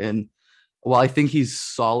defender. And while I think he's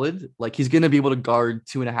solid, like he's going to be able to guard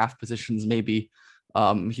 2.5 positions, maybe.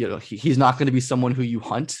 He's not going to be someone who you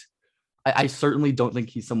hunt. I certainly don't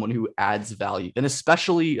think he's someone who adds value, and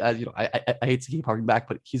especially as I hate to keep harking back,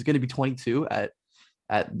 but he's going to be 22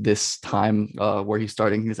 at this time where he's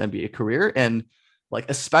starting his NBA career, and like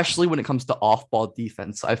especially when it comes to off-ball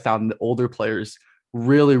defense, I found that older players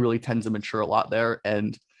really tend to mature a lot there.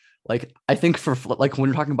 And like I think for like when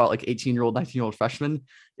you're talking about like 18-year-old, 19-year-old freshmen,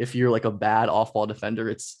 if you're like a bad off-ball defender,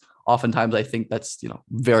 it's oftentimes I think that's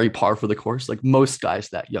very par for the course. Like most guys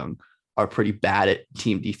that young are pretty bad at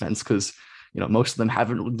team defense because most of them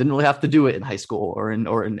didn't really have to do it in high school or in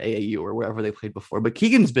AAU or wherever they played before. But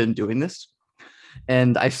Keegan's been doing this,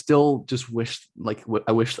 and I still just wish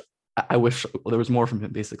I wish there was more from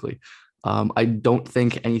him. Basically, I don't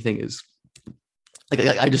think anything is like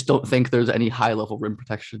I just don't think there's any high level rim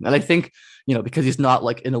protection, and I think because he's not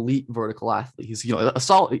like an elite vertical athlete. He's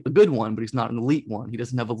a good one, but he's not an elite one. He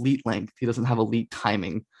doesn't have elite length. He doesn't have elite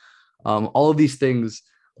timing. All of these things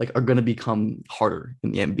like are going to become harder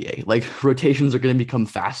in the NBA. Like rotations are going to become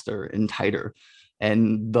faster and tighter,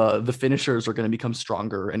 and the finishers are going to become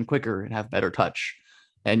stronger and quicker and have better touch.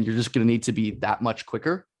 And you're just going to need to be that much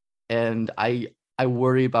quicker. And I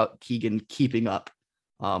worry about Keegan keeping up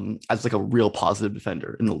as like a real positive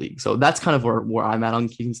defender in the league. So that's kind of where I'm at on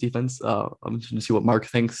Keegan's defense. I'm just going to see what Mark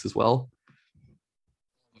thinks as well.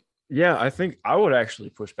 Yeah, I think I would actually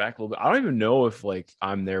push back a little bit. I don't even know if like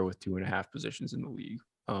I'm there with 2.5 positions in the league.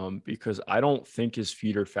 Because I don't think his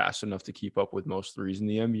feet are fast enough to keep up with most threes in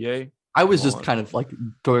the NBA. I was just kind of like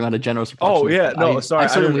throwing on a generous. Oh yeah, no, sorry,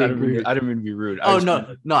 I didn't mean to be rude.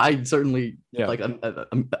 I certainly like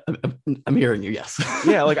I'm hearing you. Yes.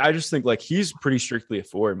 Yeah, like I just think like he's pretty strictly a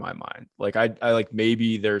 4 in my mind. Like I like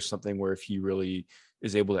maybe there's something where if he really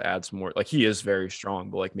is able to add some more, like he is very strong,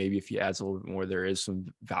 but like maybe if he adds a little bit more, there is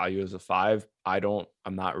some value as a 5. I'm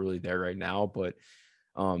not really there right now, but.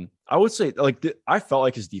 I would say like I felt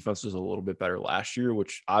like his defense was a little bit better last year,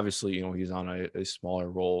 which obviously, he's on a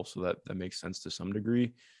smaller role. So that makes sense to some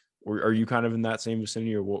degree. Or are you kind of in that same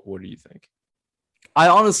vicinity or what do you think? I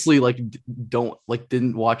honestly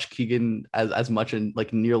didn't watch Keegan as much and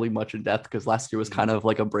like nearly much in depth because last year was kind of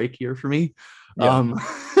like a break year for me. Yeah.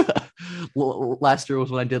 Last year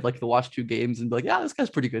was when I did like the watch 2 games and be like, yeah, this guy's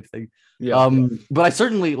pretty good thing. Yeah. But I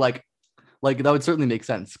certainly like that would certainly make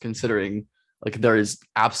sense considering like there is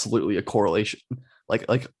absolutely a correlation.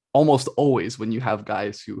 Like almost always when you have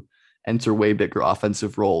guys who enter way bigger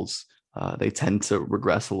offensive roles, they tend to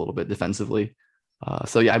regress a little bit defensively.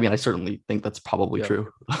 So yeah, I mean, I certainly think that's probably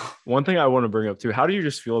true. One thing I want to bring up too, how do you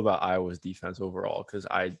just feel about Iowa's defense overall? Because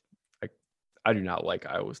I do not like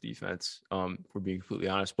Iowa's defense, for being completely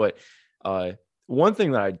honest. But one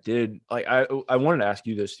thing that I did, like I wanted to ask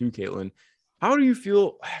you this too, Caitlin. How do you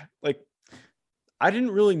feel like I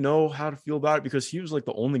didn't really know how to feel about it because he was like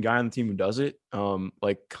the only guy on the team who does it.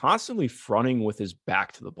 Like constantly fronting with his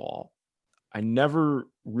back to the ball. I never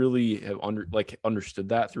really have understood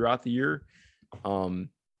that throughout the year. Do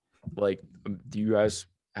you guys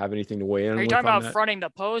have anything to weigh in? Are you talking about fronting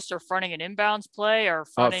the post or fronting an inbounds play or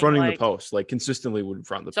fronting the post? Like consistently would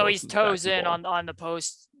front the post. So he's toes in on the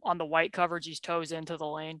post on the white coverage. He's toes into the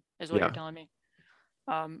lane is what you're telling me.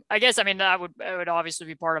 I guess, I mean, it would obviously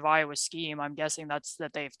be part of Iowa's scheme. I'm guessing that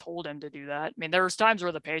they've told him to do that. I mean, there was times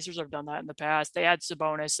where the Pacers have done that in the past. They had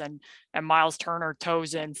Sabonis and Miles Turner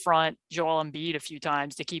toes in front Joel Embiid a few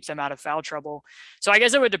times to keep them out of foul trouble. So I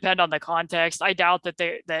guess it would depend on the context. I doubt that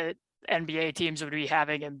NBA teams would be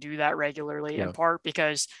having him do that regularly, in part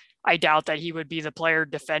because I doubt that he would be the player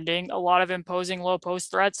defending a lot of imposing low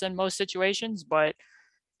post threats in most situations. But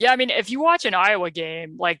yeah, I mean, if you watch an Iowa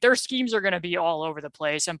game, like their schemes are going to be all over the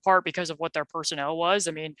place, in part because of what their personnel was.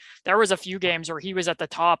 I mean, there was a few games where he was at the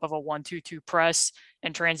top of a 1-2-2 press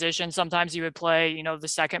and transition. Sometimes he would play, the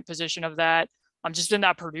second position of that. Just in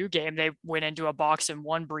that Purdue game, they went into a box and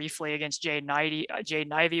one briefly against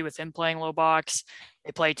Jaden Ivey with him playing low box.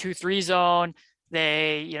 They play 2-3 zone.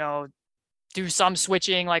 They, do some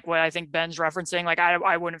switching, like what I think Ben's referencing. Like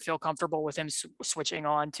I wouldn't feel comfortable with him switching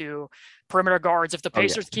on to perimeter guards. If the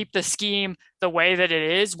Pacers keep the scheme the way that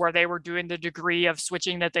it is, where they were doing the degree of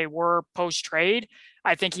switching that they were post trade,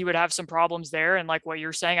 I think he would have some problems there. And like what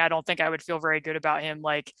you're saying, I don't think I would feel very good about him.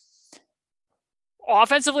 Like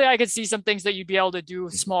offensively, I could see some things that you'd be able to do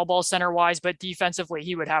small ball center wise, but defensively,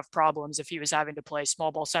 he would have problems if he was having to play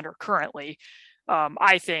small ball center currently.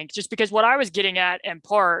 I think just because what I was getting at in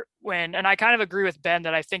part and I kind of agree with Ben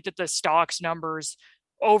that I think that the stocks numbers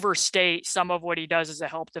overstate some of what he does as a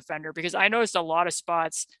help defender, because I noticed a lot of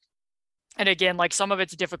spots. And again, like some of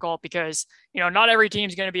it's difficult because, not every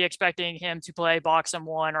team's going to be expecting him to play box and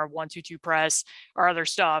one or 1-2-2 press or other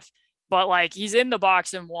stuff, but like he's in the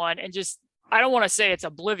box and one and just, I don't want to say it's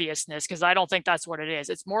obliviousness because I don't think that's what it is.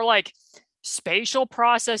 It's more like spatial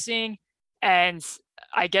processing and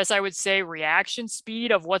I guess I would say reaction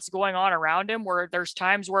speed of what's going on around him, where there's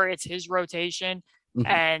times where it's his rotation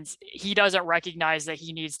and he doesn't recognize that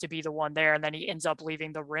he needs to be the one there. And then he ends up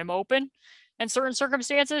leaving the rim open in certain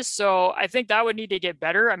circumstances. So I think that would need to get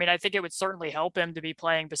better. I mean, I think it would certainly help him to be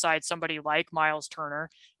playing beside somebody like Miles Turner,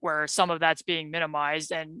 where some of that's being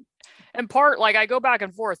minimized. And in part, like I go back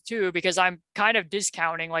and forth too, because I'm kind of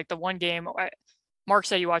discounting like the one game. Mark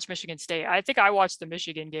said you watched Michigan State. I think I watched the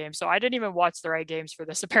Michigan game, so I didn't even watch the right games for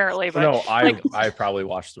this apparently. But no, I probably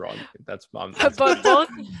watched the wrong game. That's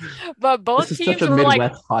but both this is teams such a were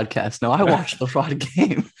Midwest podcast. No, I watched the wrong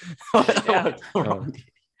game.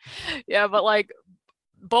 Yeah, but like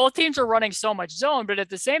both teams are running so much zone, but at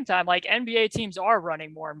the same time, like NBA teams are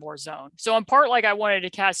running more and more zone. So in part, like I wanted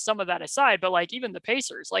to cast some of that aside, but like even the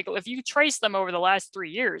Pacers, like if you trace them over the last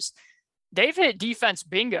 3 years, they've hit defense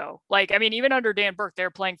bingo. Like, I mean, even under Dan Burke, they're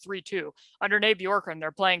playing 3-2. Under Nate Bjorkgren, they're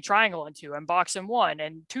playing triangle and 2 and box and 1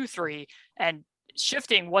 and 2-3 and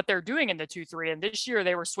shifting what they're doing in the 2-3. And this year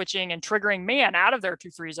they were switching and triggering man out of their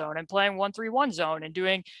 2-3 zone and playing 1-3-1 zone and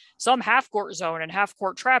doing some half court zone and half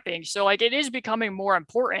court trapping. So like it is becoming more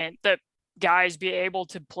important that guys be able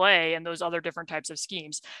to play in those other different types of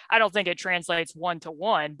schemes. I don't think it translates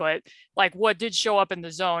 1-to-1, but like what did show up in the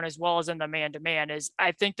zone as well as in the man-to-man is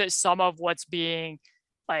I think that some of what's being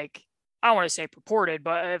like, I don't want to say purported,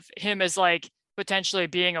 but if him as like potentially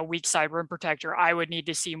being a weak side rim protector, I would need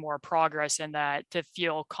to see more progress in that to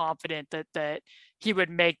feel confident that he would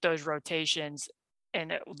make those rotations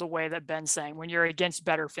in the way that Ben's saying, when you're against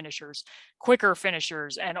better finishers, quicker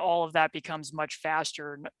finishers, and all of that becomes much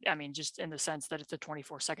faster. I mean, just in the sense that it's a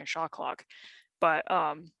 24-second shot clock. But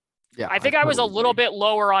yeah, I think I was a little bit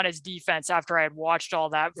lower on his defense after I had watched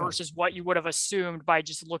all that versus what you would have assumed by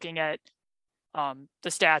just looking at the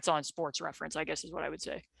stats on Sports Reference, I guess is what I would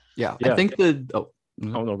say. Yeah. I think oh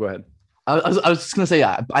no, go ahead. I was just gonna say,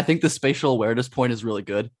 I think the spatial awareness point is really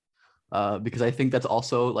good. Because I think that's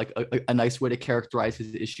also like a nice way to characterize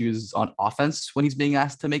his issues on offense when he's being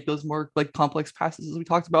asked to make those more like complex passes, as we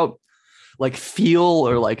talked about. Like feel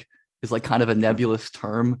or like is like kind of a nebulous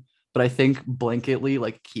term, but I think blanketly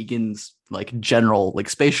like Keegan's like general like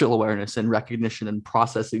spatial awareness and recognition and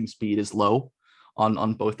processing speed is low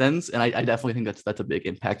on both ends, and I definitely think that's a big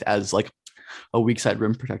impact as like a weak side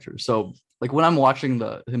rim protector. So like when I'm watching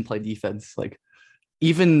him play defense, like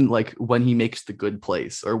even like when he makes the good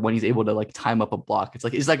plays or when he's able to like time up a block, it's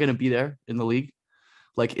like, is that going to be there in the league?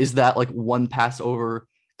 Like, is that like one pass over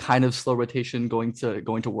kind of slow rotation going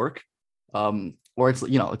to work? Or it's,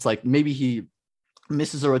 it's like maybe he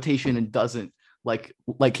misses a rotation and doesn't like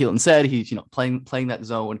Keelan said, he's, playing that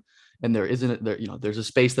zone and there's a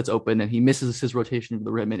space that's open and he misses his rotation to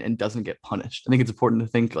the rim and doesn't get punished. I think it's important to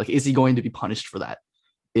think like, is he going to be punished for that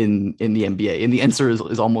in the NBA? And the answer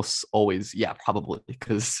is almost always, yeah, probably,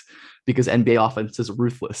 because NBA offense is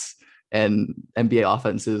ruthless and NBA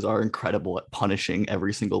offenses are incredible at punishing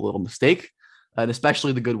every single little mistake. And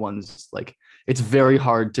especially the good ones. Like it's very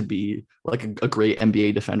hard to be like a great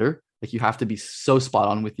NBA defender. Like you have to be so spot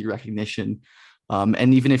on with your recognition.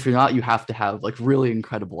 And even if you're not, you have to have like really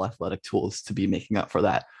incredible athletic tools to be making up for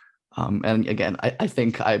that. And again, I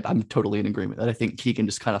think I'm totally in agreement that I think Keegan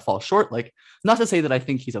just kind of falls short. Like, not to say that I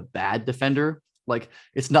think he's a bad defender. Like,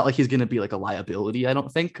 it's not like he's going to be like a liability, I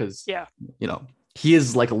don't think, because, he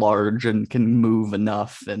is like large and can move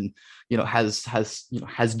enough, and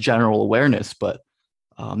has general awareness. But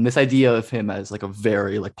this idea of him as like a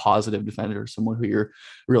very like positive defender, someone who you're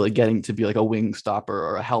really getting to be like a wing stopper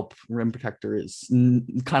or a help rim protector, is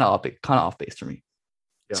kind of off base for me.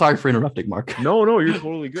 Yeah. Sorry for interrupting, Mark. No, you're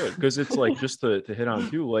totally good, because it's like, just to hit on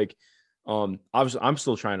too, like obviously I'm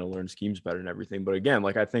still trying to learn schemes better and everything, but again,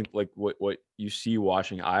 like I think like what you see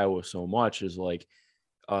watching Iowa so much is like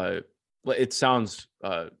it sounds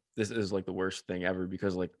this is like the worst thing ever,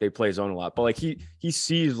 because like they play zone a lot, but like he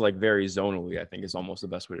sees like very zonally, I think is almost the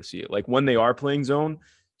best way to see it. Like when they are playing zone,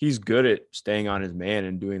 he's good at staying on his man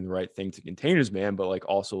and doing the right thing to contain his man, but like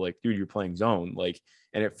also like, dude, you're playing zone, like,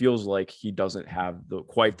 and it feels like he doesn't have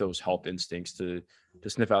quite those help instincts to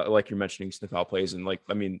sniff out, like you're mentioning, sniff out plays. And like,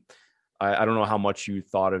 I mean, I don't know how much you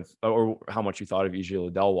thought of EJ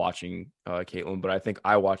Liddell watching Caitlin, but I think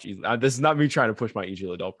I watch. This is not me trying to push my EJ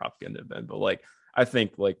Liddell propaganda, Ben, but like I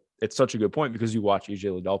think like it's such a good point, because you watch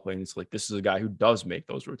EJ Liddell play and it's like, this is a guy who does make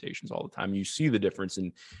those rotations all the time. You see the difference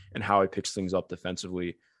in how he picks things up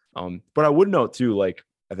defensively. But I would note too, like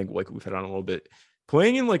I think like we've hit on a little bit,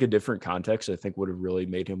 playing in like a different context, I think would have really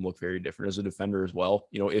made him look very different as a defender as well.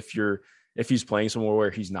 You know, if he's playing somewhere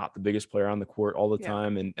where he's not the biggest player on the court all the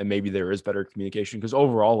time, and maybe there is better communication, because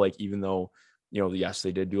overall, like, even though, yes,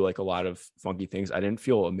 they did do like a lot of funky things, I didn't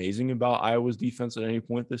feel amazing about Iowa's defense at any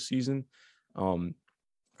point this season. And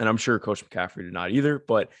I'm sure Coach McCaffrey did not either,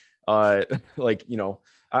 but like,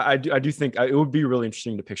 I do think it would be really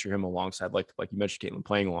interesting to picture him alongside, like you mentioned, Caitlin,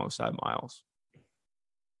 playing alongside Miles.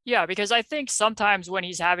 Yeah, because I think sometimes when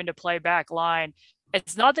he's having to play back line,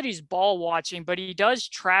 it's not that he's ball watching, but he does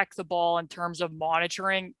track the ball in terms of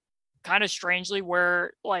monitoring kind of strangely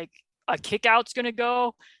where like a kick out's going to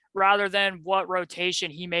go, rather than what rotation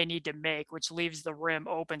he may need to make, which leaves the rim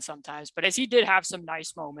open sometimes. But as he did have some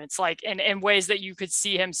nice moments, like in ways that you could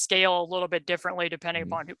see him scale a little bit differently depending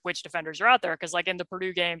upon which defenders are out there. Because like in the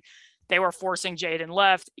Purdue game, they were forcing Jaden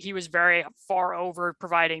left. He was very far over,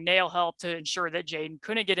 providing nail help to ensure that Jaden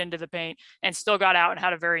couldn't get into the paint, and still got out and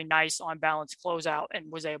had a very nice on balance closeout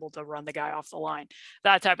and was able to run the guy off the line,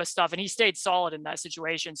 that type of stuff. And he stayed solid in that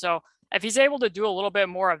situation. So if he's able to do a little bit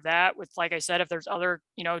more of that with, like I said, if there's other,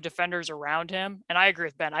 defenders around him, and I agree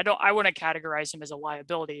with Ben, I wouldn't categorize him as a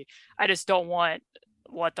liability. I just don't want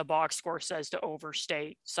what the box score says to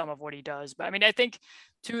overstate some of what he does. But I mean, I think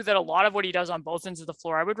too, that a lot of what he does on both ends of the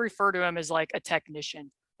floor, I would refer to him as like a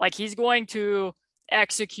technician. Like he's going to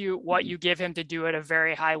execute what you give him to do at a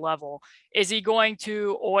very high level. Is he going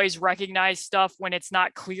to always recognize stuff when it's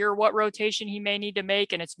not clear what rotation he may need to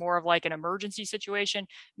make and it's more of like an emergency situation?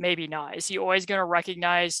 Maybe not. Is he always going to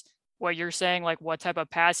recognize what you're saying, like what type of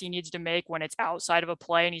pass he needs to make when it's outside of a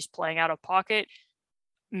play and he's playing out of pocket?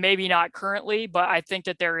 Maybe not currently, but I think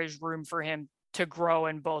that there is room for him to grow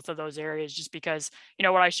in both of those areas, just because,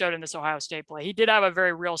 what I showed in this Ohio State play, he did have a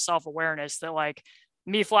very real self-awareness that like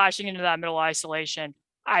me flashing into that middle isolation,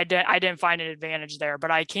 I didn't find an advantage there, but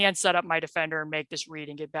I can set up my defender and make this read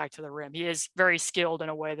and get back to the rim. He is very skilled in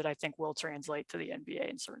a way that I think will translate to the NBA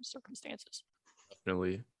in certain circumstances.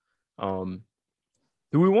 Definitely.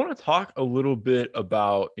 Do we want to talk a little bit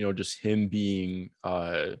about, just him being,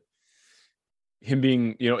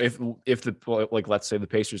 if the, like, let's say the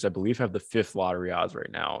Pacers, I believe, have the 5th lottery odds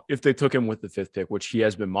right now. If they took him with the 5th pick, which he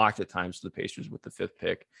has been mocked at times to the Pacers with the 5th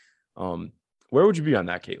pick, where would you be on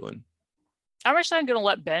that, Caitlin? I'm actually going to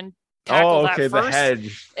let Ben tackle that first. The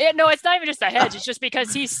hedge. No, it's not even just a hedge. It's just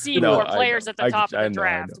because he's seen more players at the top of the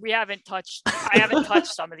draft. I haven't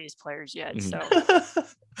touched some of these players yet.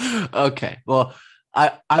 Mm-hmm. So okay. Well,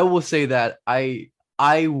 I will say that I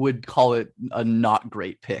would call it a not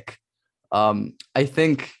great pick. I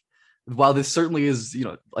think while this certainly is,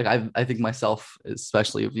 like I think myself,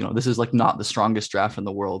 especially, this is like not the strongest draft in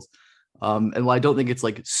the world. And while I don't think it's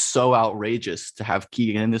like so outrageous to have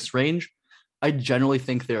Keegan in this range, I generally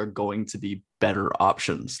think there are going to be better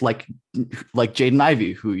options, like Jaden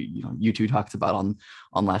Ivey, who you two talked about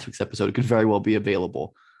on last week's episode. It could very well be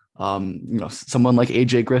available. Someone like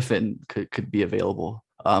AJ Griffin could be available.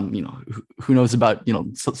 Who knows about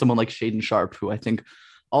someone like Shaden Sharp, who I think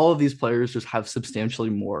all of these players just have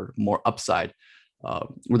substantially more upside.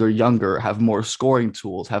 Where they're younger, have more scoring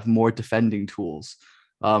tools, have more defending tools.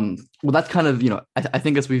 Well, that's kind of I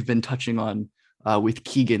think as we've been touching on with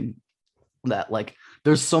Keegan, that like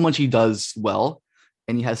there's so much he does well,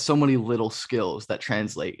 and he has so many little skills that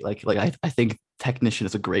translate. Like I think technician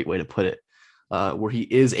is a great way to put it, where he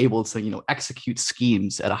is able to execute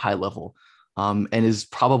schemes at a high level, and is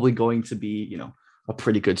probably going to be a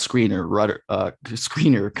pretty good screener,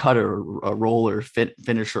 cutter, a roller,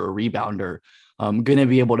 finisher, a rebounder, going to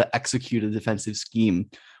be able to execute a defensive scheme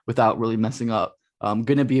without really messing up,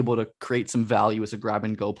 going to be able to create some value as a grab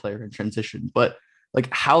and go player in transition. But like,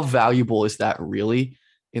 how valuable is that really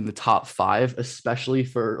in the top 5, especially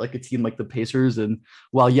for like a team like the Pacers? And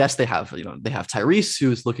while yes, they have Tyrese,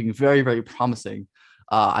 who is looking very, very promising.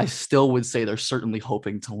 I still would say they're certainly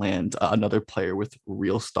hoping to land another player with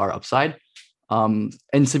real star upside. And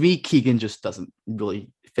to me, Keegan just doesn't really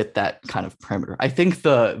fit that kind of parameter. I think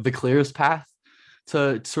the clearest path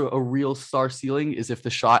to a real star ceiling is if the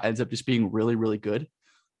shot ends up just being really, really good.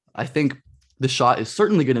 I think the shot is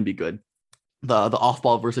certainly going to be good. The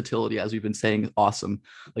off-ball versatility, as we've been saying, is awesome.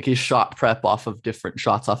 Like, his shot prep off of different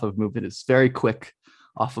shots off of movement is very quick,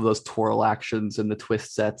 off of those twirl actions and the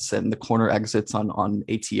twist sets and the corner exits on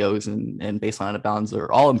ATOs and baseline out of bounds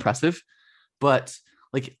are all impressive. But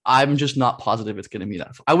like, I'm just not positive it's going to be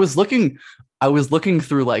enough. I was looking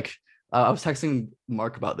through like, I was texting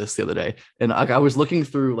Mark about this the other day, and I was looking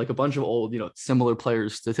through like a bunch of old, similar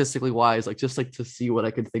players statistically wise, like just like to see what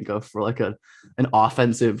I could think of for like an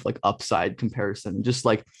offensive like upside comparison, just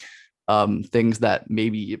like things that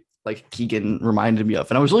maybe like Keegan reminded me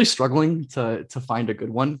of. And I was really struggling to find a good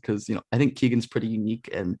one because, I think Keegan's pretty unique,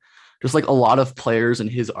 and just like a lot of players in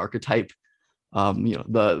his archetype,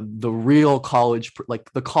 the real college,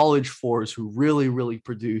 like the college fours who really, really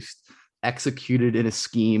produced, executed in a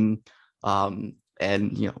scheme, and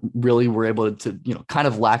really were able to kind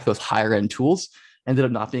of lack those higher end tools, ended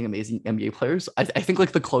up not being amazing NBA players. I think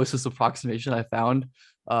like the closest approximation I found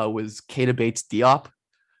was Keita Bates-Diop,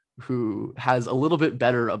 who has a little bit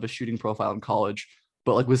better of a shooting profile in college,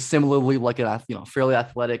 but like was similarly like an fairly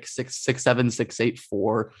athletic 6'7", 6'8",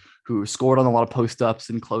 4, who scored on a lot of post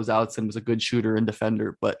ups and closeouts and was a good shooter and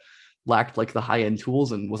defender, but lacked like the high end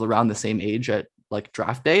tools and was around the same age at like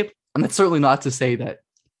draft day. And that's certainly not to say that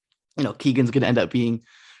Keegan's going to end up being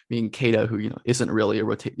Keita, who isn't really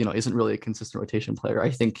a consistent rotation player.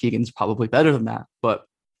 I think Keegan's probably better than that, but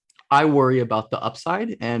I worry about the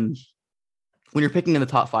upside. And when you're picking in the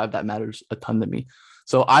top 5, that matters a ton to me.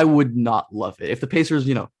 So I would not love it if the Pacers,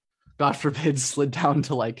 God forbid, slid down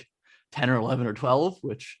to like 10 or 11 or 12,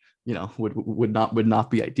 which would not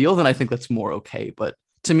be ideal. Then I think that's more okay. But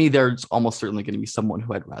to me, there's almost certainly going to be someone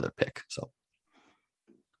who I'd rather pick. So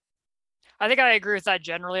I think I agree with that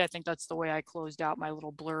generally. I think that's the way I closed out my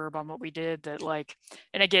little blurb on what we did, that like,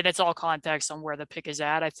 and again, it's all context on where the pick is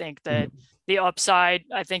at. I think that the upside,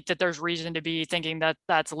 I think that there's reason to be thinking that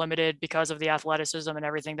that's limited because of the athleticism and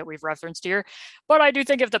everything that we've referenced here. But I do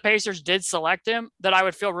think if the Pacers did select him, that I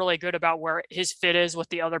would feel really good about where his fit is with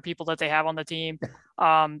the other people that they have on the team.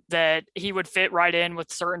 That he would fit right in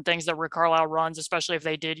with certain things that Rick Carlisle runs, especially if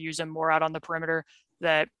they did use him more out on the perimeter,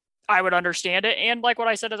 that I would understand it. And like what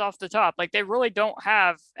I said is off the top, like they really don't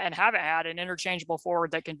have and haven't had an interchangeable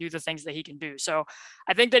forward that can do the things that he can do. So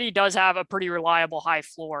I think that he does have a pretty reliable high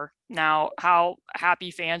floor. Now, how happy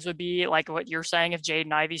fans would be, like what you're saying, if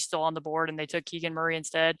Jaden Ivey's still on the board and they took Keegan Murray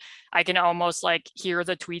instead, I can almost like hear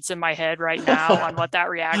the tweets in my head right now on what that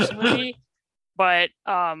reaction would be. But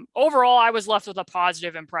overall, I was left with a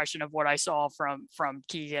positive impression of what I saw from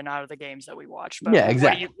Keegan out of the games that we watched. But yeah,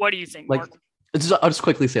 exactly. What do you think, like, Mark? I'll just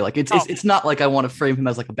quickly say, like, it's not like I want to frame him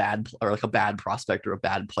as like a bad prospect or a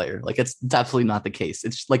bad player. Like, it's absolutely not the case.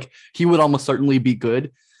 It's like he would almost certainly be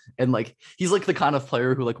good, and like he's like the kind of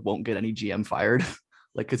player who like won't get any GM fired,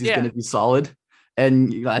 like because he's going to be solid,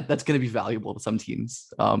 and that's going to be valuable to some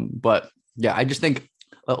teams. But yeah, I just think,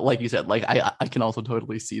 like you said, like I can also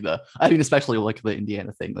totally see especially like the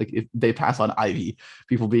Indiana thing. Like if they pass on Ivy,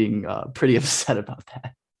 people being pretty upset about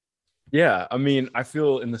that. Yeah, I mean, I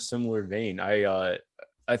feel in the similar vein. I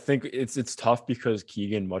think it's tough because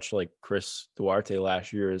Keegan, much like Chris Duarte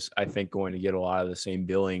last year, is I think going to get a lot of the same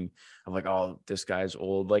billing of like, oh, this guy's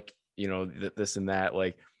old, like this and that,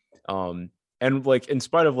 like, and like in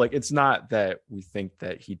spite of like, it's not that we think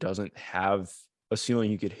that he doesn't have a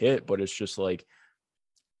ceiling he could hit, but it's just like,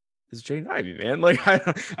 it's Jaden Ivey, man. Like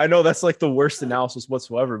I know that's like the worst analysis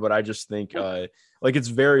whatsoever, but I just think like it's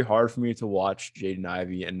very hard for me to watch Jaden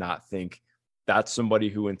Ivey and not think that's somebody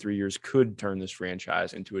who in 3 years could turn this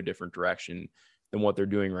franchise into a different direction than what they're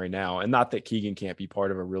doing right now. And not that Keegan can't be part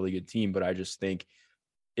of a really good team, but I just think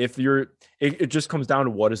if it just comes down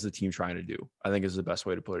to what is the team trying to do, I think is the best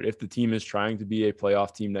way to put it. If the team is trying to be a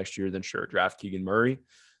playoff team next year, then sure, draft Keegan Murray.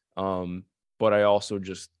 But I also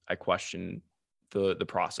I question the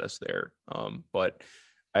process there. But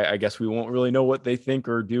I guess we won't really know what they think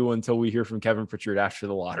or do until we hear from Kevin Pritchard after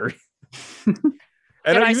the lottery.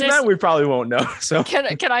 And even that we probably won't know. So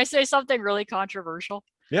can I say something really controversial?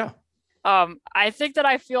 Yeah. I think that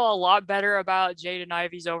I feel a lot better about Jaden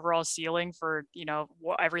Ivey's overall ceiling for,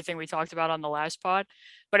 everything we talked about on the last pod.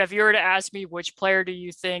 But if you were to ask me which player do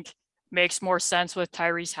you think makes more sense with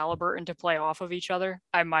Tyrese Halliburton to play off of each other,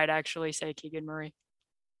 I might actually say Keegan Murray.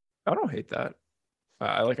 I don't hate that.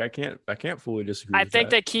 I can't fully disagree. I think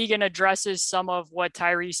that Keegan addresses some of what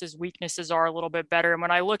Tyrese's weaknesses are a little bit better. And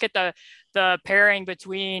when I look at the pairing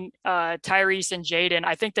between Tyrese and Jaden,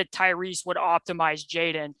 I think that Tyrese would optimize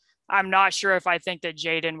Jaden. I'm not sure if I think that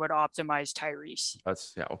Jaden would optimize Tyrese.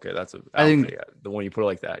 Okay. I think the one you put it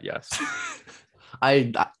like that. Yes.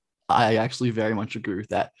 I actually very much agree with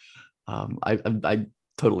that. I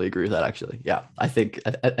totally agree with that. Actually, yeah. I think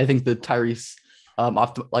the Tyrese,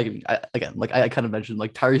 I kind of mentioned,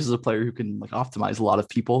 like, Tyrese is a player who can like optimize a lot of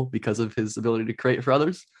people because of his ability to create for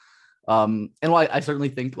others. And while I certainly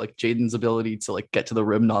think like Jaden's ability to like get to the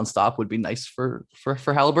rim nonstop would be nice for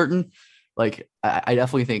Halliburton. Like I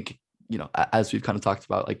definitely think, as we've kind of talked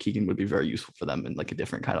about, like Keegan would be very useful for them in like a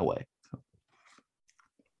different kind of way.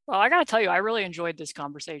 Well, I got to tell you, I really enjoyed this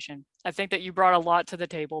conversation. I think that you brought a lot to the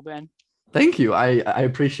table, Ben. Thank you. I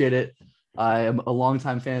appreciate it. I am a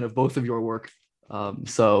longtime fan of both of your work.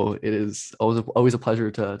 So it is always a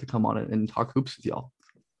pleasure to come on and talk hoops with y'all.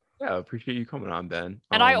 Yeah, I appreciate you coming on, Ben.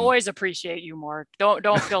 And I always appreciate you, Mark. Don't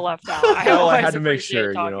feel left out. I had to make sure,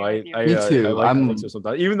 Me too. I'm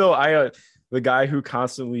sometimes, even though the guy who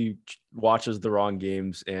constantly watches the wrong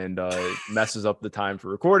games and messes up the time for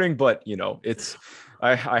recording, but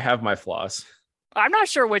I have my flaws. I'm not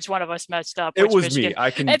sure which one of us messed up. It was Michigan. me.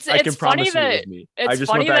 I can It's funny promise that it was me. it's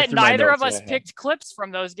funny that neither of us picked clips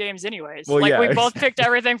from those games, anyways. Well, we both picked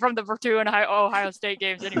everything from the Purdue and Ohio State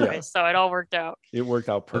games, anyways. Yeah. So it all worked out. It worked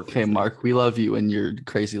out perfect. Okay, Mark, we love you and your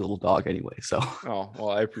crazy little dog, anyway. So. Oh well,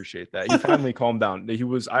 I appreciate that. He finally calmed down.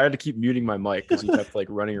 I had to keep muting my mic because he kept like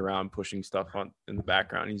running around pushing stuff in the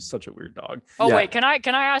background. He's such a weird dog. Oh yeah. Wait, can I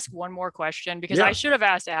ask one more question? Because I should have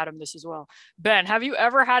asked Adam this as well. Ben, have you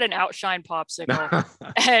ever had an Outshine popsicle?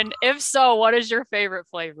 And if so, what is your favorite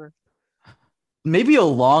flavor? Maybe a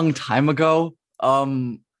long time ago. I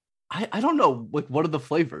don't know. Like, what are the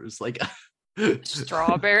flavors? Like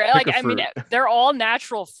strawberry. Like, I mean, they're all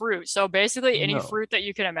natural fruit. So basically any fruit that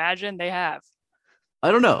you can imagine, they have. I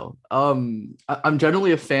don't know. I'm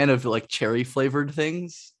generally a fan of like cherry flavored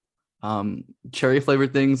things. Cherry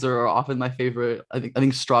flavored things are often my favorite. I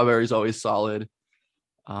think strawberry is always solid.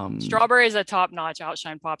 Strawberry is a top-notch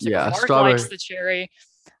Outshine popsicle. Yeah, Mark likes the cherry.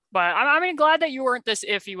 But I'm glad that you weren't this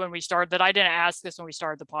iffy when we started, that I didn't ask this when we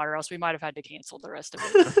started the pod, or else we might have had to cancel the rest of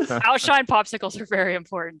it. Outshine popsicles are very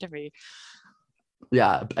important to me.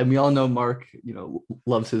 Yeah, and we all know Mark,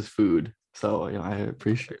 loves his food. So, I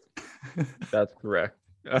appreciate it. That's correct.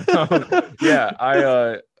 Yeah,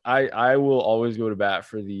 I will always go to bat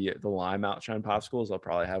for the lime Outshine popsicles. I'll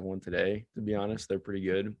probably have one today, to be honest. They're pretty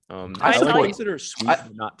good. I like ones that are sweet,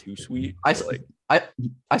 but not too sweet. I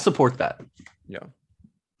support that. Yeah.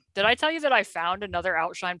 Did I tell you that I found another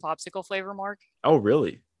Outshine popsicle flavor, Mark? Oh,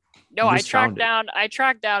 really? No, I tracked down. I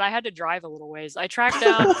had to drive a little ways. I tracked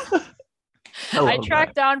down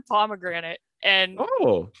pomegranate, and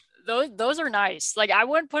those are nice. Like, I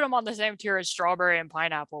wouldn't put them on the same tier as strawberry and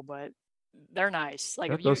pineapple, but they're nice.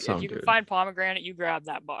 Like, if you can find pomegranate, you grab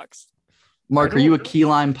that box. Mark, are you a key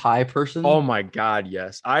lime pie person? Oh my God,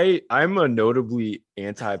 yes. I'm a notably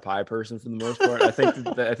anti-pie person for the most part. I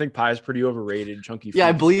think pie is pretty overrated. Chunky. Yeah,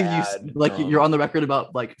 I believe you're on the record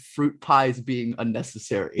about like fruit pies being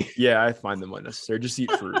unnecessary. Yeah, I find them unnecessary. Just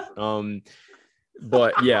eat fruit.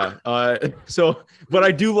 But yeah, but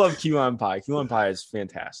I do love key lime pie. Key lime pie is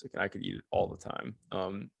fantastic. I could eat it all the time.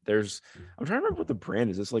 I'm trying to remember what the brand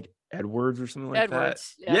is. It's like Edwards or something like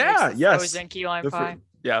Edwards. that. Yeah, yes. Frozen key lime pie.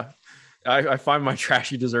 Yeah. I find my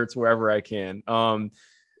trashy desserts wherever I can.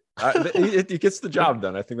 It gets the job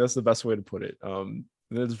done. I think that's the best way to put it.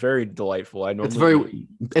 It's very delightful.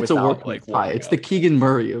 It's a work like pie. It's the Keegan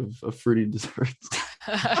Murray of fruity desserts.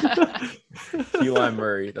 Key lime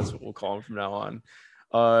Murray. That's what we'll call him from now on.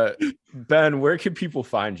 Ben, where can people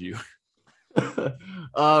find you? Yeah,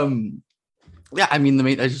 I mean,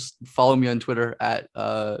 I just follow me on Twitter at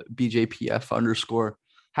BJPF_.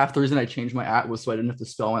 Half the reason I changed my @ was so I didn't have to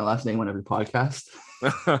spell my last name on every podcast.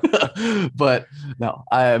 But no,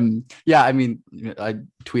 I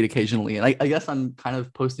tweet occasionally, and I guess I'm kind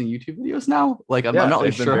of posting YouTube videos now. Like I'm not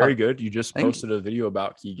really sure. Very good. You just posted a video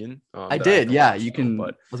about Keegan. I did. Yeah, you can.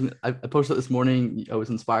 I posted it this morning. I was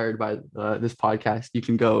inspired by this podcast. You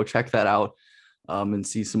can go check that out and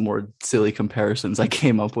see some more silly comparisons I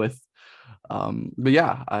came up with. But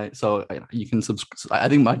yeah, you can subscribe. I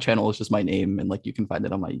think my channel is just my name, and like you can find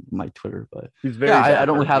it on my Twitter. But He's very I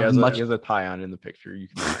don't have much. He has a tie on in the picture. You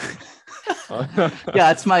can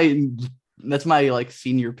Yeah, that's my like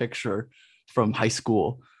senior picture from high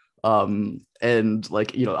school. And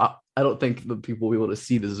like, I don't think the people will be able to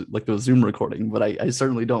see this, like the Zoom recording, but I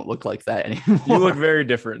certainly don't look like that anymore. You look very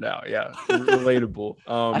different now. Yeah. Relatable.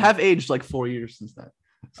 I have aged like 4 years since then.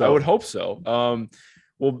 So I would hope so.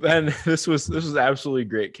 Well, Ben, this was absolutely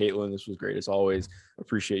great. Caitlin, this was great as always.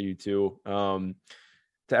 Appreciate you too. To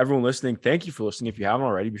everyone listening, thank you for listening. If you haven't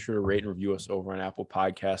already, be sure to rate and review us over on Apple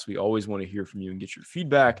Podcasts. We always want to hear from you and get your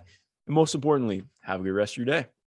feedback. And most importantly, have a good rest of your day.